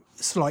 So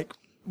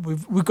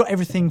we've got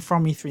everything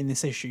from E3 in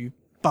this issue,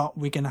 but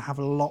we're going to have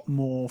a lot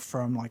more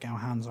from our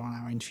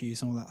hands-on, our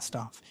interviews and all that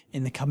stuff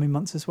in the coming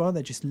months as well.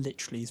 They're just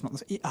literally,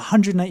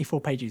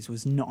 184 pages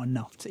was not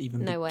enough to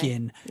even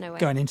begin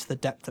going into the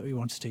depth that we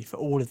wanted to for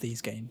all of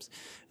these games,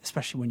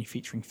 especially when you're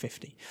featuring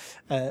 50.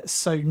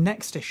 So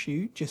next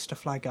issue, just to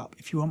flag up,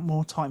 if you want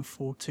more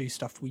Titanfall 2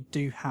 stuff, we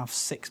do have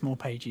 6 more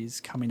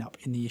pages coming up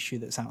in the issue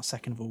that's out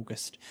 2nd of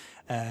August,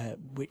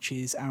 which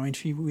is our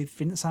interview with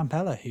Vince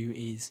Zampella, who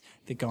is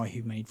the guy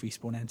who made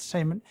Respawn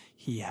Entertainment.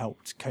 He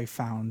helped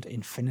co-found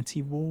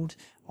Infinity Ward,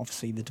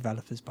 obviously the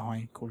developers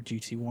behind Call of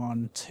Duty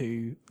 1,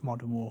 2,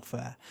 Modern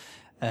Warfare.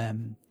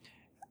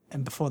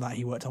 And before that,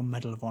 he worked on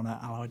Medal of Honor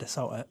Allied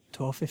Assault at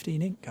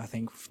 1215 Inc., I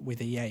think,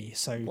 with EA.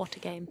 So what a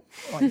game.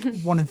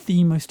 One of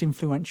the most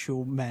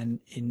influential men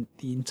in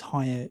the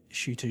entire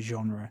shooter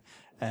genre.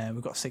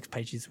 We've got 6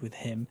 pages with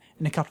him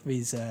and a couple of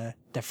his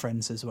deaf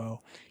friends as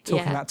well,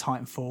 talking about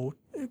Titanfall,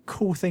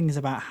 cool things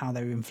about how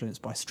they were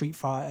influenced by Street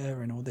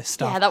Fighter and all this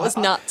stuff. Yeah, that was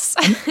nuts.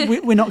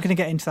 We're not going to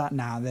get into that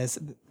now. There's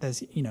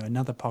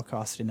another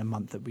podcast in a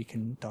month that we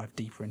can dive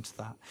deeper into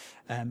that.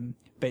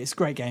 But it's a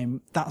great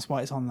game. That's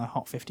why it's on the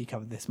Hot 50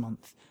 cover this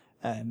month.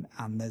 And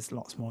there's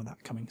lots more of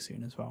that coming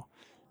soon as well.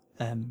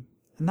 And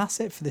that's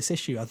it for this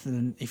issue. Other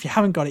than, if you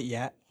haven't got it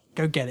yet,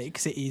 go get it,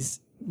 because it is,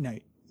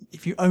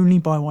 if you only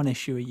buy 1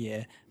 issue a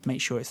year, make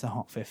sure it's the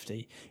Hot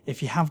 50.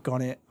 If you have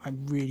got it, I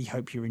really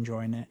hope you're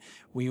enjoying it.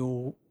 We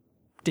all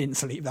didn't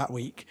sleep that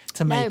week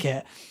to make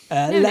it.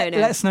 Let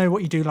us know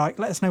what you do like.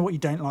 Let us know what you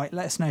don't like.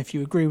 Let us know if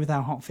you agree with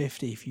our Hot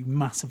 50, if you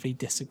massively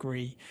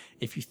disagree,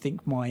 if you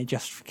think my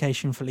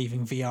justification for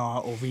leaving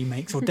VR or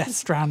remakes or Death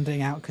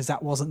Stranding out because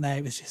that wasn't there,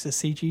 it was just a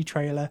CG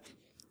trailer.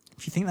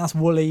 If you think that's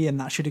woolly and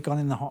that should have gone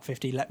in the Hot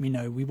 50, let me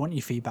know. We want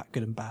your feedback,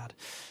 good and bad.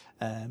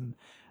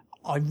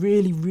 I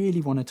really, really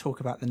want to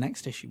talk about the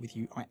next issue with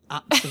you. I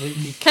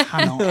absolutely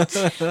cannot.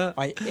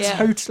 I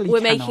totally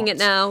We're cannot. making it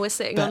now. We're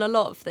sitting on a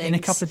lot of things. In a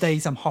couple of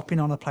days, I'm hopping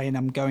on a plane.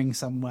 I'm going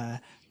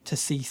somewhere to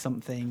see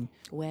something.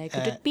 Where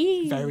could it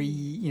be?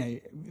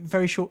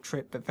 Very short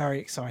trip, but very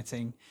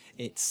exciting.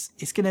 It's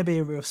going to be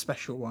a real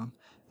special one.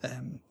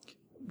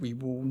 We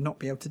will not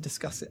be able to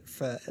discuss it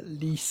for at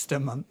least a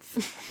month.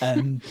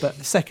 But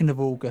the 2nd of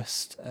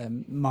August,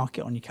 mark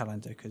it on your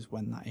calendar, because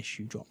when that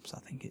issue drops, I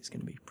think it's going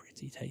to be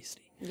pretty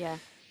tasty. Yeah.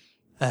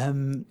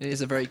 It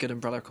is a very good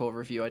Umbrella Corps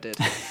review I did.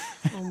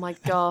 Oh my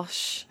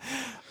gosh.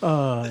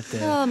 Oh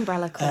dear. Oh,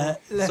 Umbrella Corps.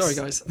 Sorry,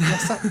 guys.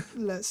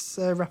 Let's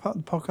wrap up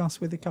the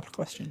podcast with a couple of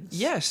questions.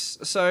 Yes,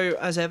 so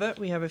as ever,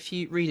 we have a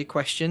few reader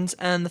questions,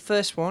 and the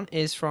first one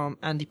is from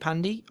Andy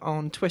Pandy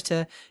on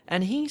Twitter,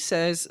 and he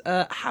says,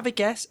 have a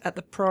guess at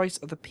the price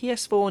of the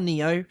PS4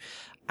 Neo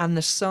and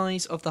the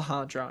size of the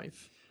hard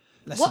drive.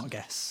 Let's What? not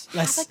guess.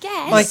 Have a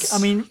guess?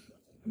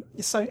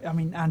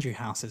 Andrew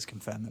House has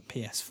confirmed that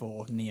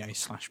PS4 Neo /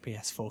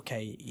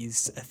 PS4K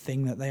is a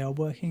thing that they are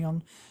working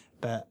on,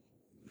 but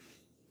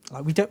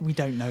like we don't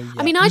know yet.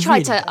 I mean, We I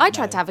tried really to don't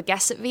know. have a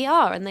guess at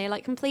VR, and they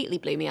like completely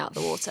blew me out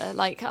of the water.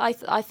 Like I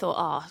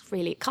thought,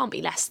 really, it can't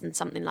be less than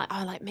something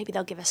like maybe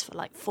they'll give us for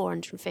like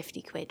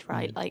 450 quid,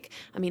 right? Like,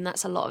 I mean,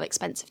 that's a lot of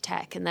expensive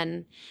tech, and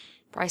then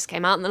price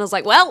came out, and then I was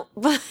like, well,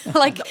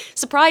 like,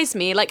 surprised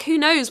me. Like, who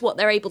knows what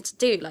they're able to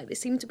do? Like, they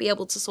seem to be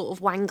able to sort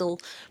of wangle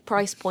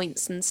price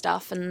points and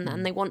stuff,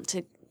 and they want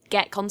to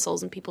get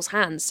consoles in people's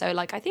hands. So,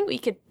 like, I think we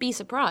could be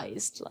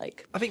surprised.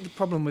 Like, I think the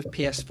problem with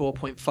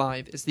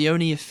PS4.5 is the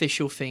only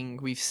official thing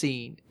we've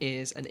seen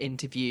is an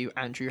interview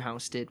Andrew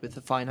House did with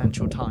the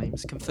Financial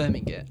Times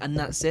confirming it, and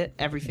that's it.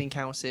 Everything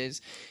else is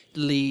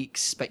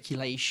leaks,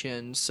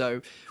 speculation,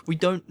 so we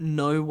don't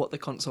know what the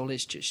console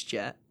is just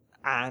yet.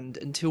 And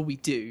until we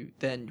do,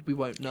 then we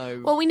won't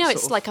know. well, we know sort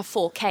it's of- like a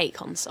 4K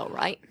console,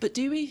 right? But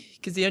do we?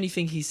 Because the only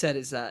thing he said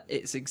is that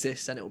it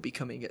exists and it will be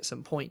coming at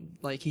some point.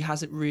 Like, he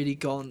hasn't really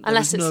gone.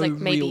 Unless there was it's, no like,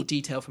 maybe- real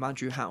detail from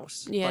Andrew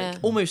House. Yeah.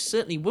 Like, almost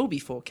certainly will be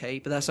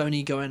 4K, but that's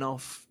only going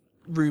off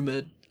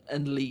rumoured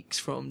and leaks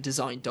from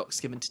design docs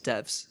given to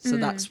devs. So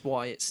that's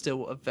why it's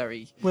still a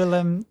very.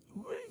 Well,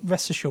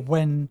 rest assured,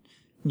 when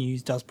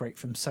news does break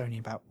from Sony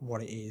about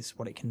what it is,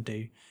 what it can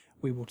do,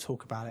 we will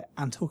talk about it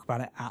and talk about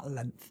it at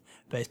length.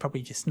 But it's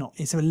probably just not.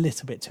 It's a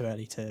little bit too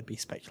early to be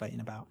speculating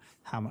about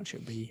how much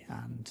it will be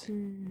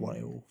and what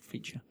it will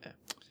feature.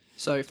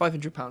 So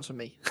 £500 from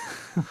me.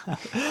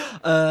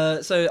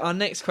 So our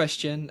next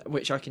question,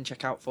 which I can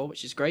check out for,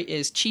 which is great,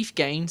 is Chief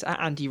Gains at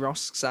Andy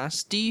Rosk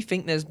asks, do you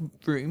think there's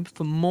room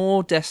for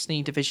more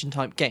Destiny Division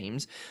type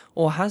games,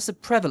 or has the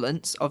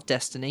prevalence of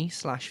Destiny /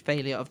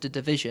 failure of the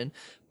Division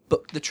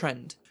booked the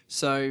trend?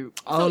 So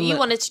I thought you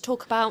wanted to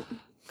talk about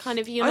kind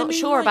of you're I not mean,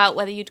 sure like- about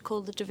whether you'd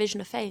call the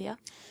Division a failure.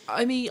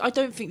 I mean, I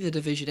don't think the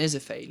Division is a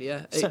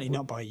failure. Certainly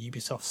not by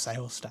Ubisoft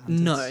sales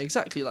standards. No,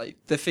 exactly. Like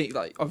the thing,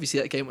 like obviously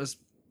that game was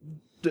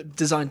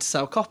designed to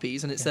sell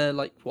copies, and it's their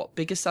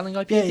biggest selling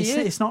IP Yeah, of the year.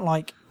 it's not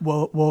like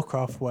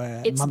Warcraft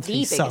where It's monthly the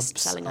biggest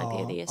subs selling IP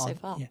of the year so are-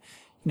 far. Yeah.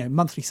 You know,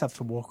 monthly subs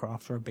for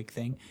Warcraft are a big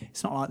thing.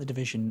 It's not like the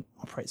Division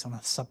operates on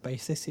a sub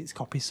basis. It's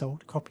copies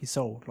sold.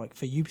 Like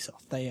for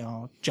Ubisoft, they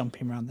are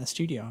jumping around their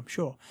studio, I'm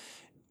sure.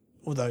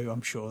 Although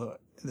I'm sure that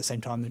at the same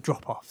time the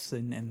drop-offs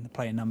in the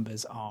player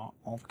numbers are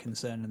of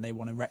concern, and they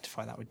want to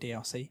rectify that with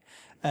DLC.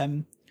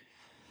 I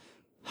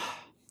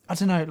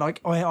don't know. Like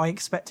I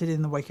expected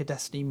in the wake of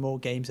Destiny more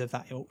games of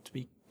that ilk to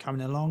be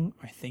coming along.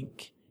 I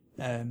think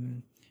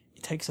it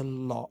takes a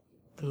lot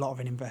of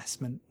an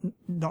investment,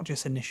 not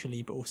just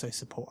initially but also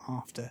support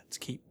after, to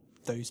keep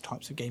those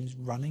types of games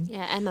running.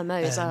 Yeah,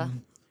 MMOs are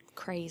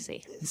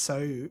crazy.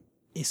 So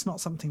it's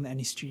not something that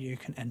any studio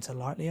can enter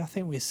lightly. I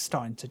think we're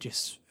starting to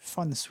just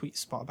find the sweet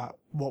spot about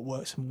what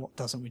works and what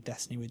doesn't with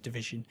Destiny, with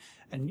Division.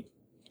 And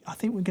I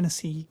think we're going to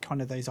see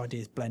kind of those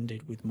ideas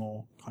blended with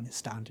more kind of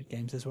standard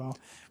games as well.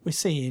 We're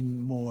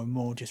seeing more and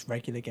more just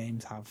regular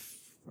games have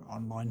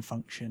online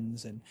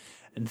functions and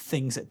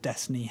things that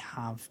Destiny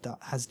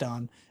has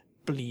done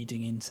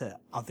bleeding into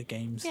other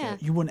games Yeah.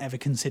 that you wouldn't ever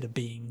consider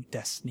being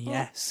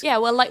Destiny-esque. Yeah,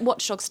 well, like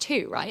Watch Dogs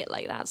 2, right?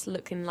 Like that's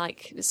looking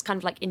like it's kind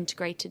of like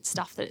integrated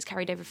stuff that it's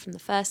carried over from the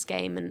first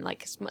game, and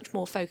like it's much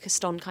more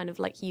focused on kind of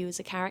like you as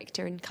a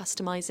character and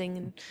customizing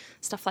and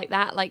stuff like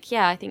that. Like,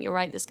 yeah, I think you're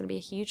right. There's going to be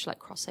a huge like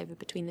crossover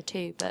between the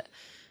two, but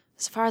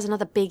as far as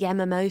another big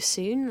MMO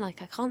soon,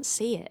 like I can't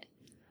see it.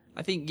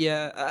 I think,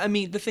 yeah. I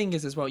mean, the thing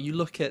is as well, you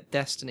look at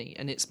Destiny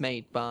and it's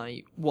made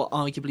by what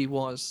arguably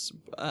was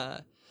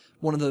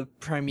one of the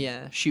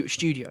premier shooter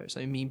studios.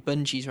 I mean,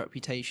 Bungie's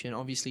reputation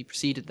obviously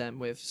preceded them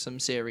with some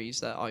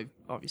series that I've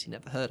obviously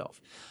never heard of.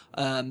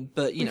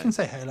 But you You know, can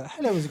say Halo.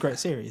 Halo was a great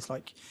series.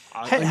 Like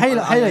I-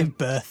 Halo I-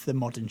 birthed the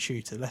modern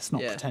shooter. Let's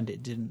not Yeah. pretend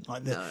it didn't.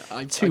 Like the No,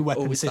 I've two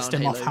weapon always found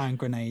system, Halo- off-hand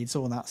grenades,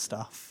 all that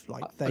stuff.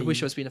 Like I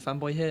wish I was being a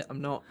fanboy here.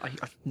 I'm not.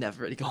 I've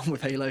never really gone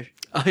with Halo.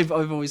 I've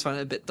always found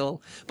it a bit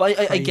dull.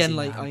 But again,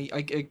 like man.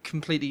 I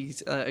completely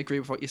agree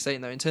with what you're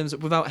saying though. In terms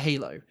of without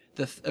Halo,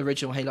 the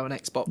original Halo and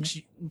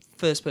Xbox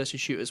first-person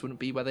shooters wouldn't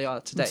be where they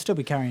are today. We'd still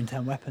be carrying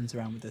 10 weapons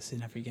around with us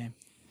in every game.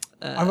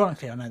 Uh,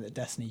 Ironically, I know that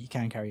Destiny you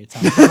can carry a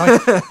tank,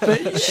 but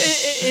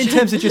in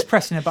terms of just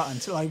pressing a button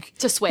to like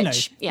To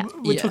switch, yeah.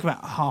 we're Yeah. talking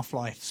about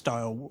Half-Life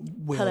style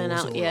wheels Pulling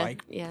out, or yeah,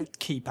 like yeah.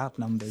 keypad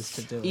numbers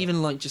to do it.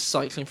 Even like just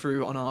cycling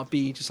through on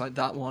RB, just like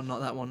that one, not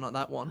that one, not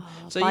that one.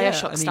 So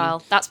Bioshock yeah, I mean,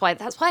 style. That's why.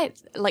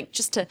 Like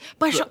just to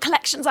Bioshock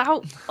collections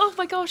out. Oh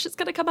my gosh, it's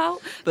gonna come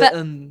out. But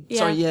yeah.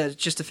 sorry, yeah,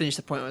 just to finish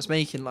the point I was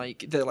making, like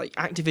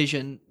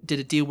Activision did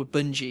a deal with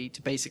Bungie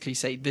to basically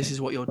say this is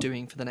what you're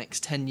doing for the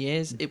next 10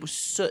 years. It was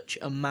such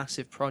a massive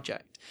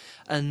project.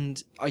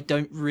 And I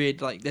don't really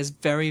like. There's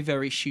very,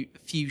 very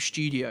few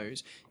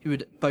studios who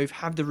would both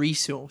have the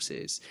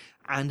resources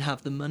and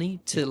have the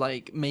money to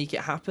like make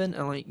it happen.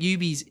 And like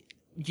Ubi's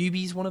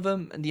one of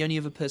them, and the only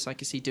other person I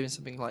could see doing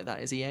something like that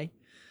is EA.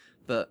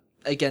 But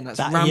again, that's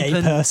that rampant.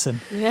 EA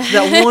person.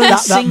 That one That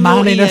single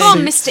man in a EA. Come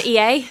on, suit. Mr.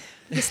 EA.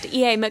 Mr.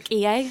 EA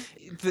McEA.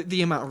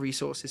 The amount of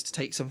resources to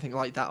take something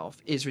like that off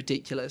is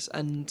ridiculous,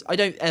 and I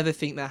don't ever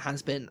think there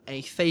has been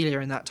a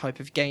failure in that type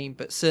of game,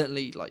 but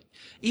certainly like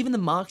even the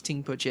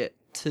marketing budget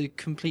to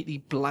completely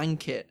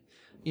blanket,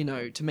 you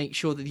know, to make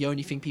sure that the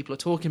only thing people are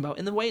talking about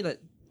in the way that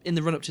in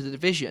the run up to the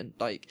Division,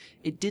 like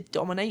it did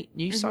dominate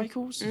news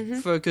cycles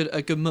for a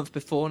good month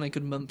before and a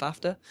good month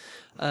after.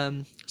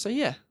 So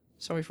yeah,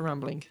 sorry for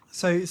rambling.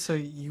 So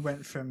you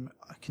went from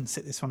I can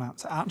sit this one out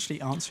to actually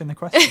answering the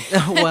question.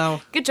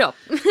 Well, Good job.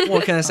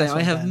 what can I say? Nice I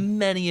one, have Ben.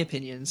 many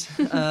opinions.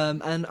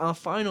 And our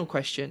final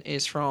question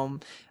is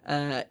from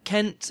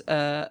Kent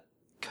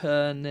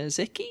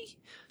Kernizicki.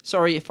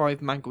 Sorry if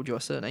I've mangled your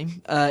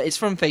surname. It's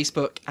from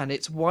Facebook, and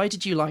it's why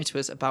did you lie to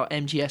us about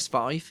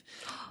MGS5?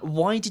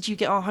 Why did you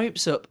get our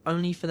hopes up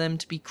only for them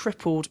to be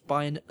crippled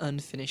by an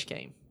unfinished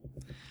game?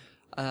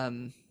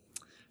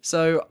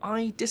 So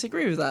I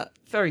disagree with that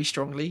very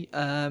strongly.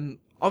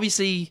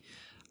 Obviously,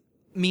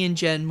 me and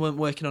Jen weren't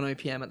working on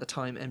OPM at the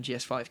time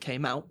MGS5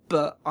 came out,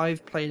 but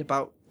I've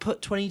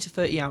put 20 to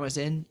 30 hours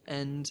in,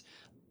 and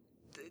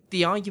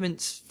the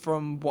arguments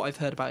from what I've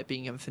heard about it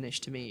being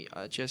unfinished to me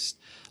are just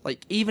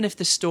like, even if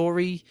the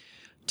story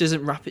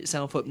doesn't wrap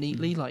itself up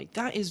neatly, like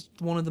that is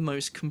one of the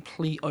most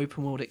complete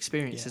open world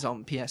experiences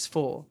on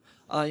PS4.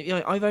 I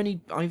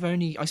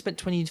spent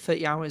 20 to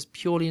 30 hours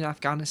purely in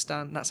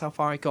Afghanistan. That's how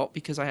far I got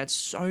because I had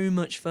so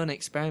much fun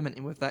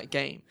experimenting with that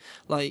game.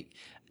 Like,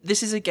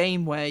 this is a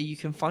game where you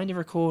can find a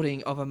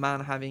recording of a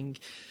man having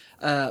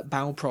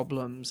bowel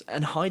problems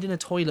and hide in a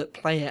toilet,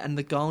 play it, and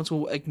the guards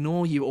will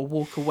ignore you or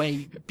walk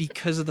away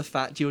because of the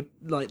fact you're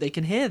like they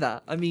can hear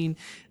that. I mean,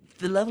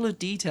 the level of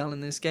detail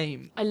in this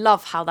game. I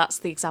love how that's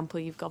the example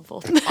you've gone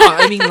for.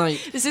 I mean,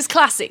 like, This is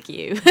classic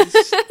you.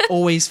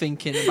 always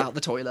thinking about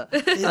the toilet.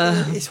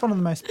 It's one of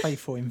the most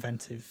playful,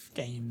 inventive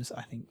games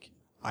I think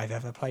I've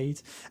ever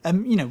played.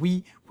 You know,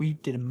 we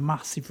did a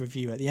massive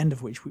review at the end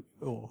of which,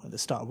 or at the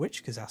start of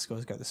which, because our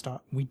scores go at the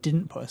start, we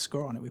didn't put a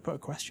score on it. We put a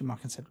question mark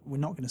and said, we're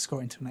not going to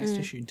score it until next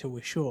issue, until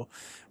we're sure.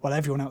 While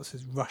everyone else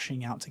was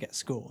rushing out to get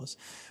scores,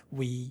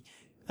 we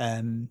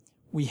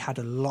had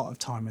a lot of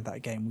time with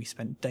that game. We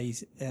spent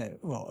days,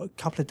 a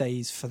couple of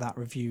days for that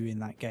review in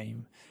that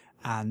game.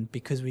 And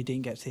because we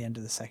didn't get to the end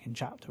of the second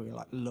chapter, we were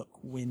like, look,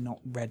 we're not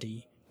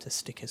ready to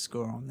stick a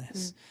score on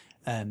this.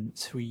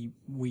 So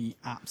we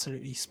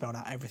absolutely spelled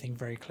out everything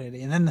very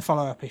clearly. And then the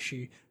follow-up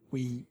issue,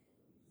 we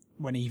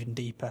went even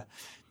deeper.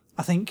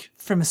 I think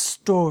from a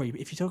story,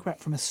 if you talk about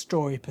from a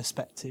story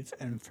perspective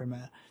and from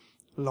a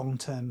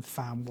long-term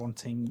fan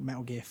wanting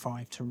Metal Gear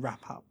 5 to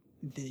wrap up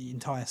the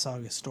entire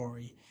saga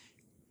story,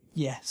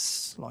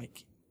 yes,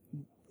 like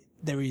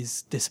there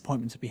is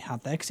disappointment to be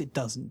had there because it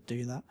doesn't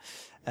do that.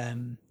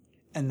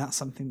 And that's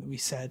something that we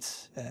said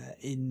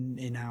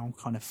in our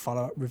kind of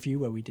follow-up review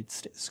where we did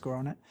stick the score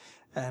on it.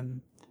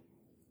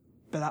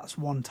 But that's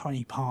one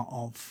tiny part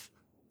of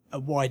a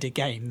wider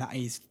game that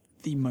is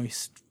the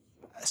most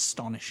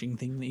astonishing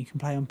thing that you can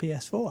play on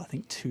PS4, I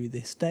think, to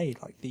this day.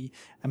 Like the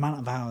amount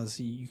of hours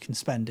you can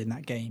spend in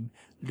that game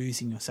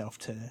losing yourself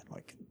to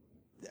like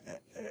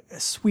a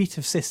suite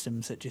of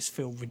systems that just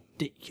feel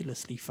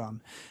ridiculously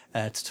fun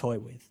to toy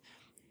with.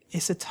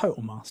 It's a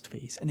total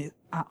masterpiece, and it's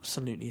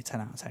absolutely a 10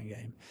 out of 10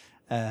 game.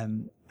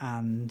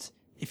 And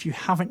if you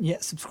haven't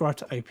yet subscribed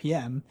to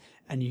OPM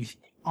and you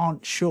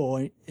aren't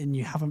sure and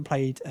you haven't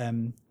played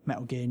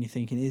Metal Gear and you're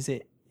thinking, is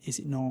it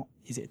not?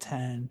 Is it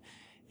 10?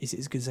 Is it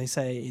as good as they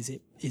say?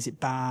 Is it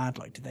bad?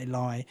 Like, did they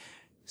lie?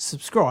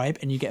 Subscribe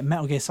and you get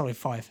Metal Gear Solid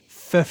 5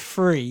 for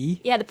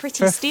free. Yeah, the pretty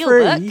for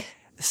steelbook. free.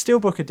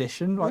 Steelbook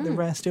edition, like the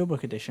rare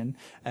Steelbook edition.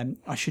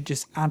 I should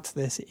just add to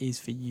this, it is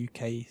for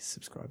UK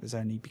subscribers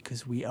only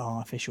because we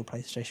are official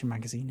PlayStation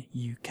Magazine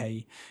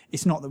UK.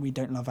 It's not that we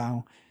don't love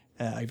our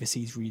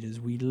overseas readers,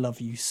 we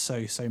love you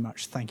so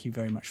much. Thank you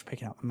very much for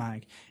picking up the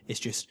mag. It's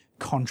just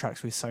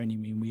contracts with Sony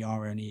mean we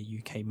are only a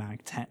UK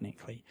mag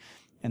technically,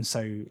 and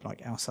so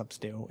like our subs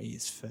deal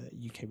is for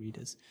UK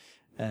readers.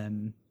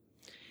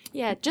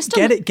 Yeah, just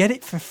get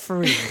it for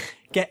free.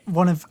 Get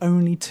one of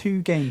only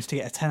 2 games to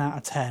get a 10 out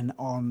of 10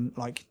 on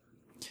like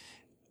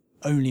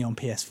only on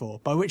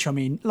PS4. By which I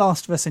mean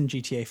Last of Us and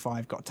GTA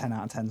 5 got 10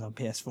 out of 10s on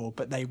PS4,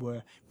 but they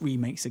were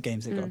remakes of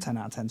games that got 10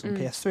 out of 10s on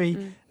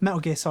PS3. Metal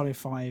Gear Solid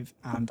 5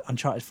 and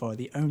Uncharted 4 are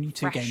the only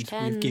 2 Fresh games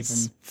 10s. we've given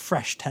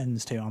fresh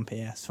 10s to on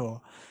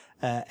PS4.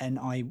 And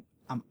I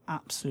am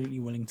absolutely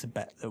willing to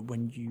bet that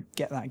when you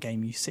get that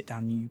game, you sit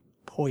down, you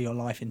pour your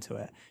life into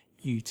it,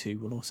 you too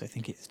will also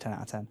think it's 10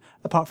 out of 10.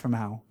 Apart from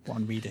our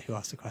one reader who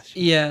asked the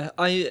question.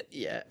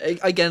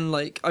 Again,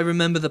 like I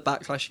remember the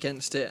backlash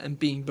against it and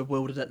being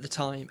bewildered at the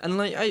time. And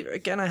like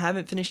I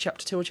haven't finished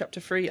chapter 2 or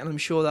chapter 3, and I'm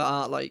sure there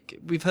are like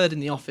we've heard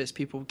in the office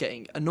people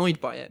getting annoyed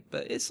by it.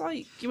 But it's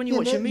like when you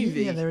watch a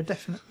movie. Yeah,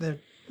 they're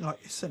like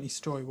certainly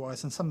story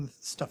wise, and some of the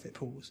stuff it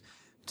pulls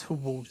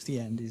towards the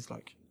end is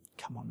like,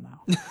 come on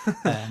now.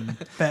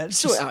 But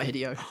Sort it out,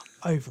 Hideo.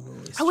 Overall,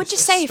 it's I would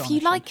just say, if you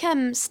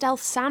astonishing. like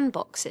stealth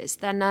sandboxes,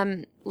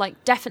 then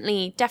like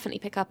definitely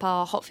pick up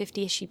our Hot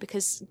 50 issue,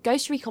 because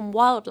Ghost Recon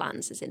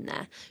Wildlands is in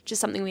there, which is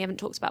something we haven't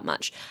talked about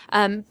much.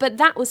 But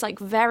that was like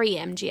very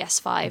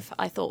MGS5,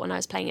 I thought, when I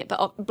was playing it,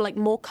 but like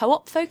more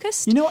co-op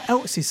focused. You know what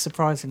else is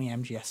surprisingly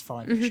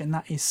MGS5ish, and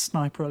that is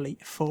Sniper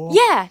Elite 4.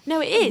 Yeah, no,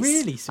 it is.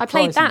 Really I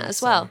played that surprisingly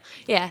as well. so.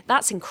 Yeah,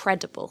 that's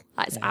incredible.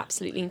 That is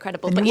absolutely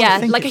incredible. And But you wouldn't yeah,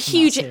 think like a it from that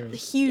huge,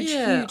 series.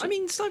 huge. I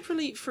mean, Sniper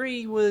Elite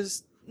 3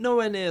 was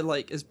nowhere near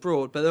like as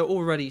broad, but they're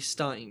already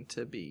starting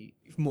to be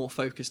more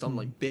focused on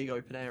like big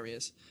open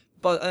areas.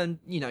 But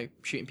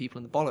shooting people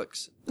in the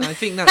bollocks. And I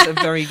think that's a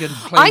very good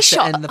place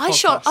to end the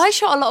podcast. I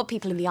shot a lot of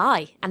people in the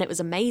eye, and it was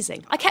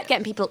amazing. I kept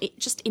getting people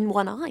just in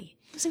one eye.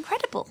 It was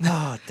incredible.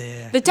 Oh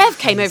dear. The dev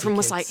came Crazy over and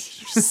was kids.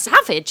 like, "You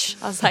savage."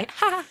 I was like,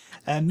 "Ha."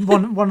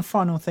 One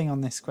final thing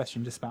on this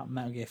question, just about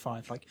Metal Gear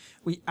 5. Like,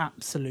 we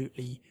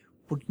absolutely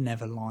would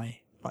never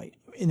lie. Like,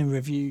 in a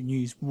review,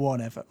 news,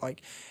 whatever.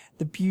 Like,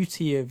 the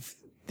beauty of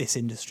this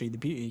industry, the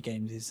beauty of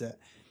games, is that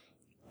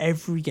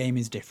every game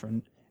is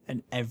different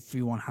and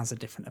everyone has a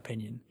different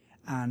opinion.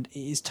 And it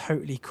is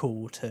totally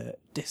cool to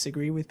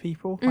disagree with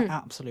people. Like,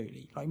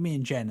 absolutely. Like, me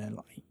and Jen are,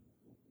 like,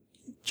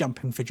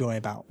 jumping for joy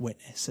about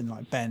Witness, and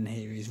like Ben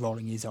here is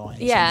rolling his eyes.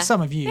 Yeah. And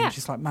some of you Yeah. are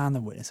just like, man,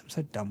 the Witness, I'm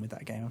so done with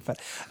that game.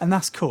 And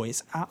that's cool.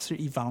 It's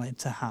absolutely valid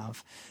to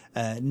have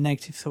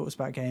negative thoughts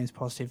about games,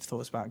 positive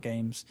thoughts about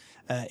games.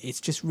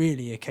 It's just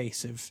really a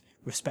case of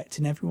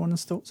respecting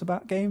everyone's thoughts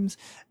about games.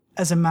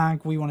 As a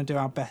mag, we want to do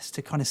our best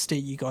to kind of steer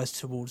you guys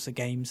towards the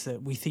games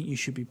that we think you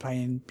should be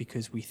playing,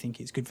 because we think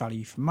it's good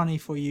value for money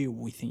for you, or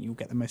we think you'll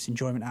get the most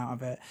enjoyment out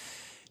of it.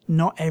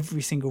 Not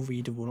every single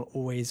reader will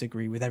always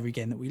agree with every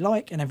game that we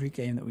like and every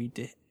game that we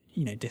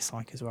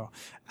dislike as well.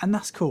 And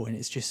that's cool, and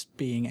it's just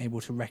being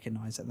able to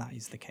recognise that that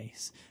is the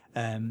case.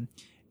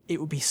 It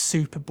would be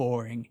super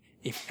boring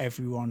if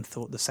everyone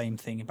thought the same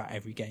thing about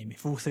every game.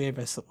 If all 3 of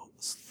us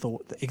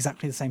thought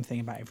exactly the same thing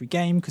about every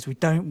game, because we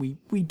don't.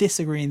 We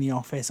disagree in the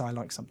office. I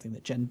like something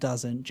that Jen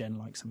doesn't. Jen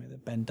likes something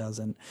that Ben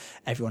doesn't.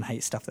 Everyone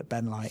hates stuff that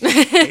Ben likes,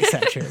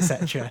 etc.,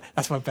 etc.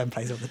 That's why Ben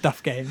plays all the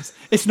Duff games.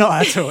 It's not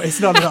at all. It's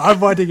not. I'm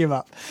winding him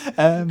up.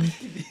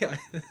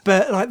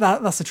 But like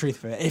that's the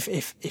truth of it.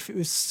 If it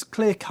was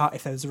clear cut,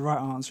 if there was a right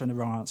answer and a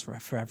wrong answer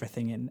for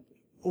everything, and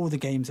all the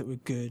games that were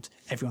good,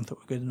 everyone thought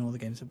were good, and all the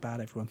games that were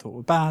bad, everyone thought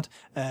were bad,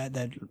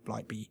 there'd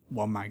like be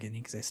one mag in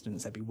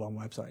existence, there'd be one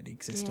website in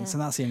existence,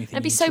 and that's the only thing.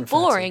 It'd be you need so to refer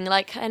to. boring.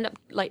 Like, I end up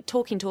like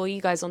talking to all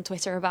you guys on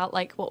Twitter about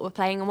like what we're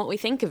playing and what we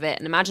think of it.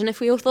 And imagine if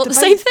we all thought the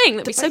same thing.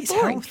 That'd be so Debate's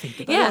boring. healthy.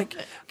 Debate, Yeah. like,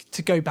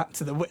 to go back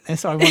to the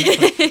Witness, I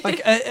wanted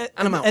like And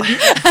I'm out.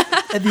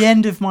 at the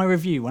end of my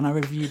review, when I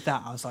reviewed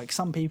that, I was like,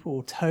 some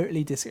people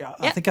totally disagree. I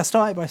Yep. think I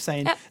started by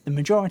saying Yep. the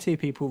majority of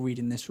people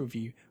reading this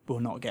review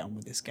will not get on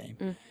with this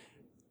game.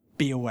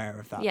 Be aware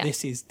of that. Yeah.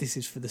 This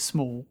is for the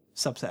small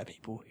subset of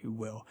people who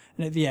will.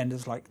 And at the end,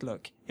 it's like,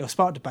 look, it'll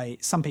spark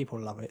debate. Some people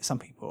love it. Some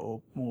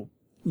people will,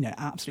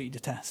 absolutely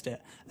detest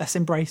it. Let's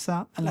embrace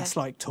that, and let's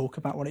like talk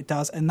about what it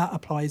does. And that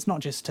applies not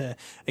just to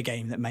a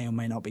game that may or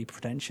may not be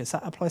pretentious.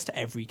 That applies to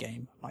every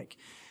game. Like,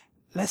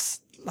 that's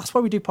why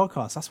we do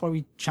podcasts. That's why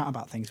we chat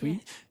about things.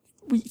 We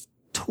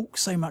talk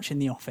so much in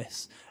the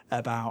office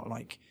about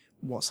like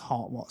what's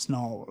hot, what's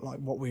not, like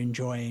what we're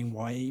enjoying,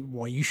 why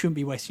you shouldn't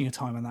be wasting your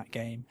time on that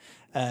game.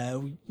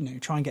 We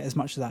try and get as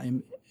much of that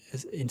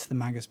into the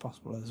mag as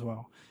possible as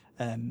well.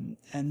 And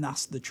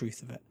that's the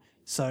truth of it.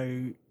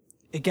 So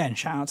again,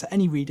 shout out to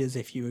any readers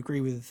if you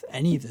agree with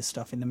any of the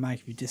stuff in the mag.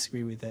 If you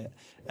disagree with it,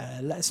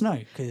 let us know,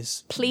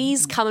 because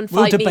Please come and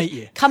we'll fight debate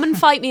me. you. Come and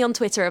fight me on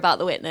Twitter about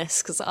the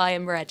Witness, because I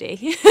am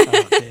ready.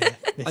 oh dear,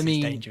 this I is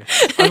mean,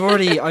 dangerous.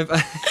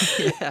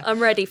 I'm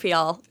ready for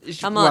y'all.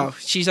 Come on. Well,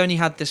 she's only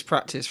had this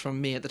practice from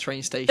me at the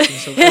train station,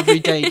 so every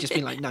day just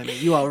being like, no,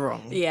 you are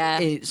wrong. Yeah.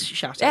 It's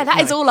shouting. Yeah,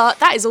 that is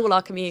all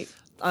our commute.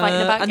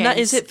 Fighting about and games. that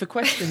is it for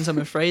questions, I'm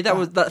afraid.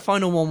 That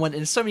final one went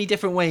in so many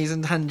different ways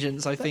and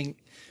tangents. I think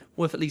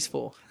worth at least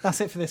 4.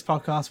 That's it for this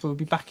podcast. We'll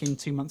be back in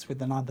 2 months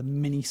with another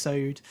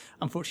mini-sode.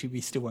 Unfortunately,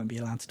 we still won't be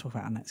allowed to talk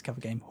about our next cover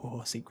game,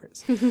 Horror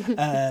Secrets.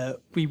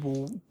 We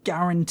will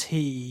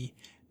guarantee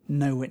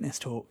no witness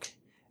talk.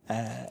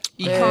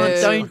 You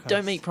can't.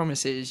 Don't make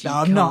promises. No,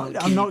 I'm not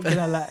going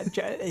to let.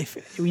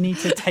 If we need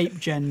to tape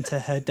Jen to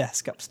her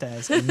desk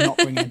upstairs and not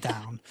bring her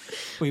down,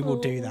 we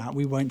will do that.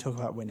 We won't talk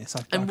about witness.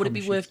 And would it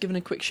be worth giving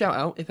a quick shout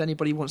out if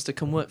anybody wants to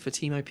come work for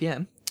Team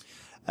OPM?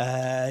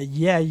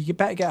 Yeah, you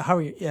better get a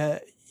hurry.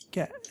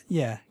 Get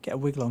a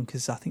wiggle on,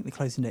 because I think the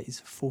closing date is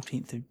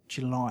 14th of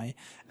July.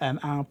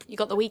 You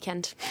got the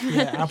weekend.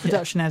 Our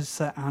production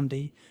editor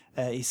Andy,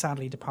 he's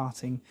sadly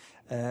departing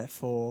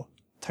for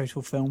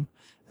Total Film.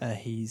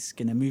 He's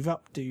going to move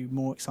up, do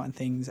more exciting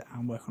things,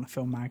 and work on a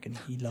film mag, and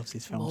he loves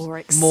his films.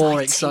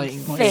 More exciting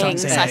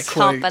things. I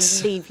can't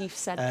quotes. believe you've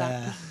said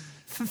that.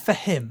 For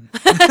him.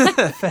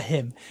 For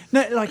him.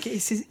 No, like,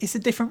 it's a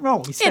different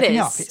role. He's stepping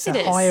up. It's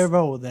a higher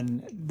role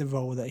than the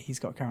role that he's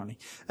got currently.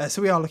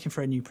 So we are looking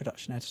for a new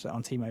production editor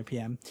on Team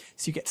OPM.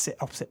 So you get to sit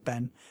opposite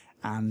Ben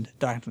and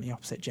diagonally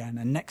opposite Jen,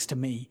 and next to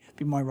me,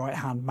 be my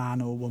right-hand man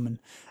or woman,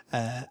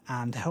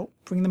 and help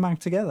bring the mag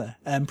together.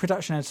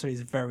 Production editor is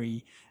a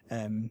very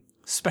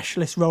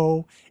specialist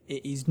role.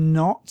 It is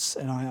not,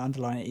 and I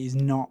underline it, is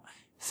not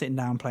sitting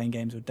down playing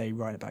games all day,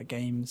 writing about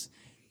games.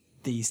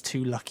 These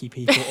two lucky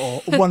people,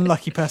 or one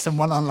lucky person,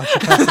 one unlucky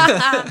person,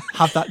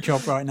 have that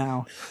job right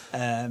now.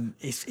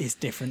 It's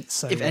different.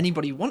 So if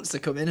anybody wants to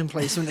come in and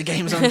play some of the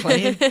games I'm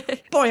playing,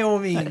 by all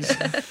means.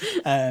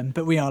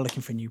 But we are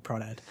looking for a new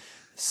prod ed.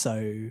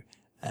 So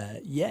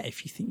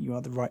if you think you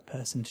are the right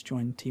person to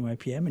join Team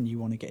OPM and you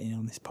want to get in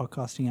on this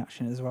podcasting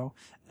action as well,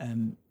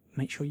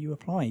 make sure you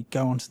apply.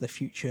 Go onto the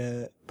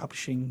Future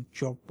Publishing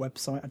job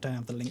website. I don't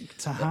have the link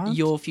to hand.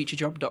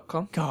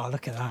 Yourfuturejob.com. God,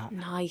 look at that.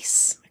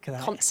 Nice. Look at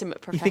that.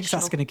 Consummate professional. He thinks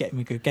that's going to get him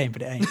a good game,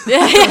 but it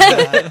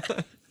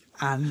ain't.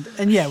 And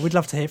we'd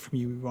love to hear from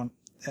you. We want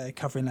a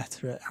covering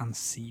letter and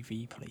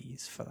CV,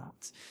 please, for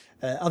that.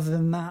 Other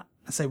than that,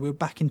 I say we're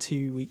back in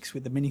 2 weeks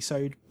with the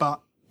mini-sode,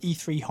 but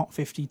E3 Hot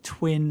 50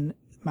 Twin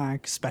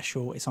Mag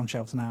special, it's on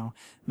shelves now.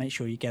 Make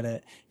sure you get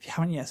it. If you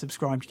haven't yet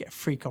subscribed, you get a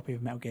free copy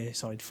of Metal Gear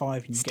Solid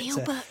 5, and you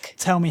get to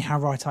tell me how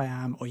right I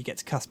am, or you get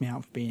to cuss me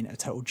out for being a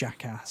total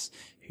jackass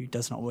who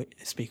does not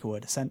speak a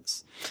word of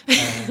sense.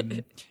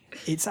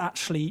 It's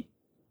actually,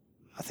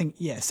 I think,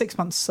 6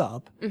 months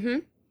sub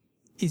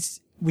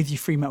is, with your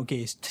free Metal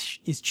Gears,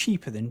 is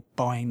cheaper than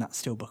buying that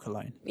steelbook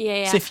alone.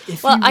 Yeah. So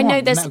if I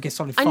know there's Metal Gear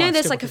Solid 5, I know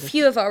there's like a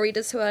few of our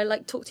readers who I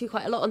like talk to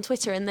quite a lot on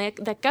Twitter, and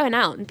they're going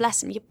out, and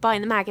bless them, you're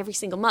buying the mag every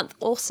single month.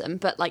 Awesome,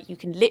 but like you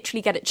can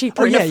literally get it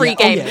cheaper in a free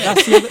game.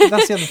 That's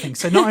the other thing.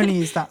 So not only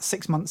is that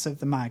 6 months of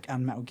the mag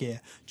and Metal Gear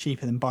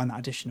cheaper than buying that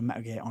edition of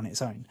Metal Gear on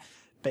its own,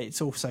 but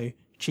it's also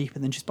cheaper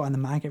than just buying the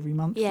mag every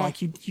month. Yeah.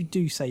 Like you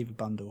do save a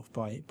bundle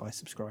by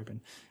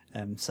subscribing.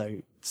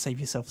 So save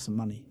yourself some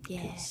money.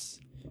 Yeah.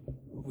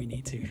 We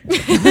need to.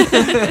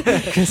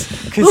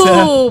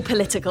 Ooh,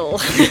 political.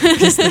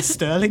 Because the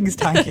sterling's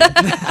tanking.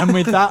 And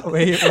with that,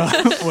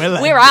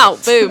 we're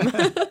out. Boom.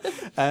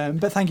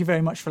 But thank you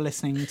very much for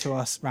listening to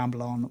us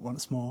ramble on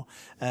once more.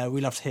 We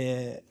love to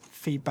hear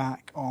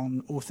feedback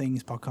on all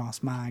things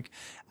podcast mag,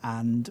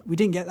 and we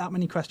didn't get that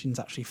many questions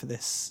actually for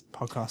this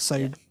podcast,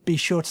 so be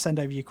sure to send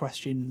over your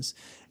questions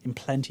in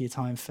plenty of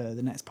time for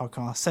the next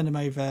podcast. Send them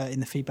over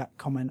in the feedback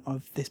comment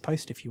of this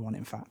post if you want.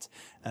 In fact,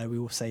 we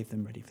will save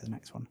them ready for the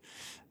next one.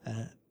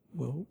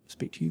 We'll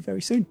speak to you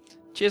very soon.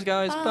 Cheers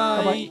guys.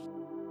 Bye. Bye.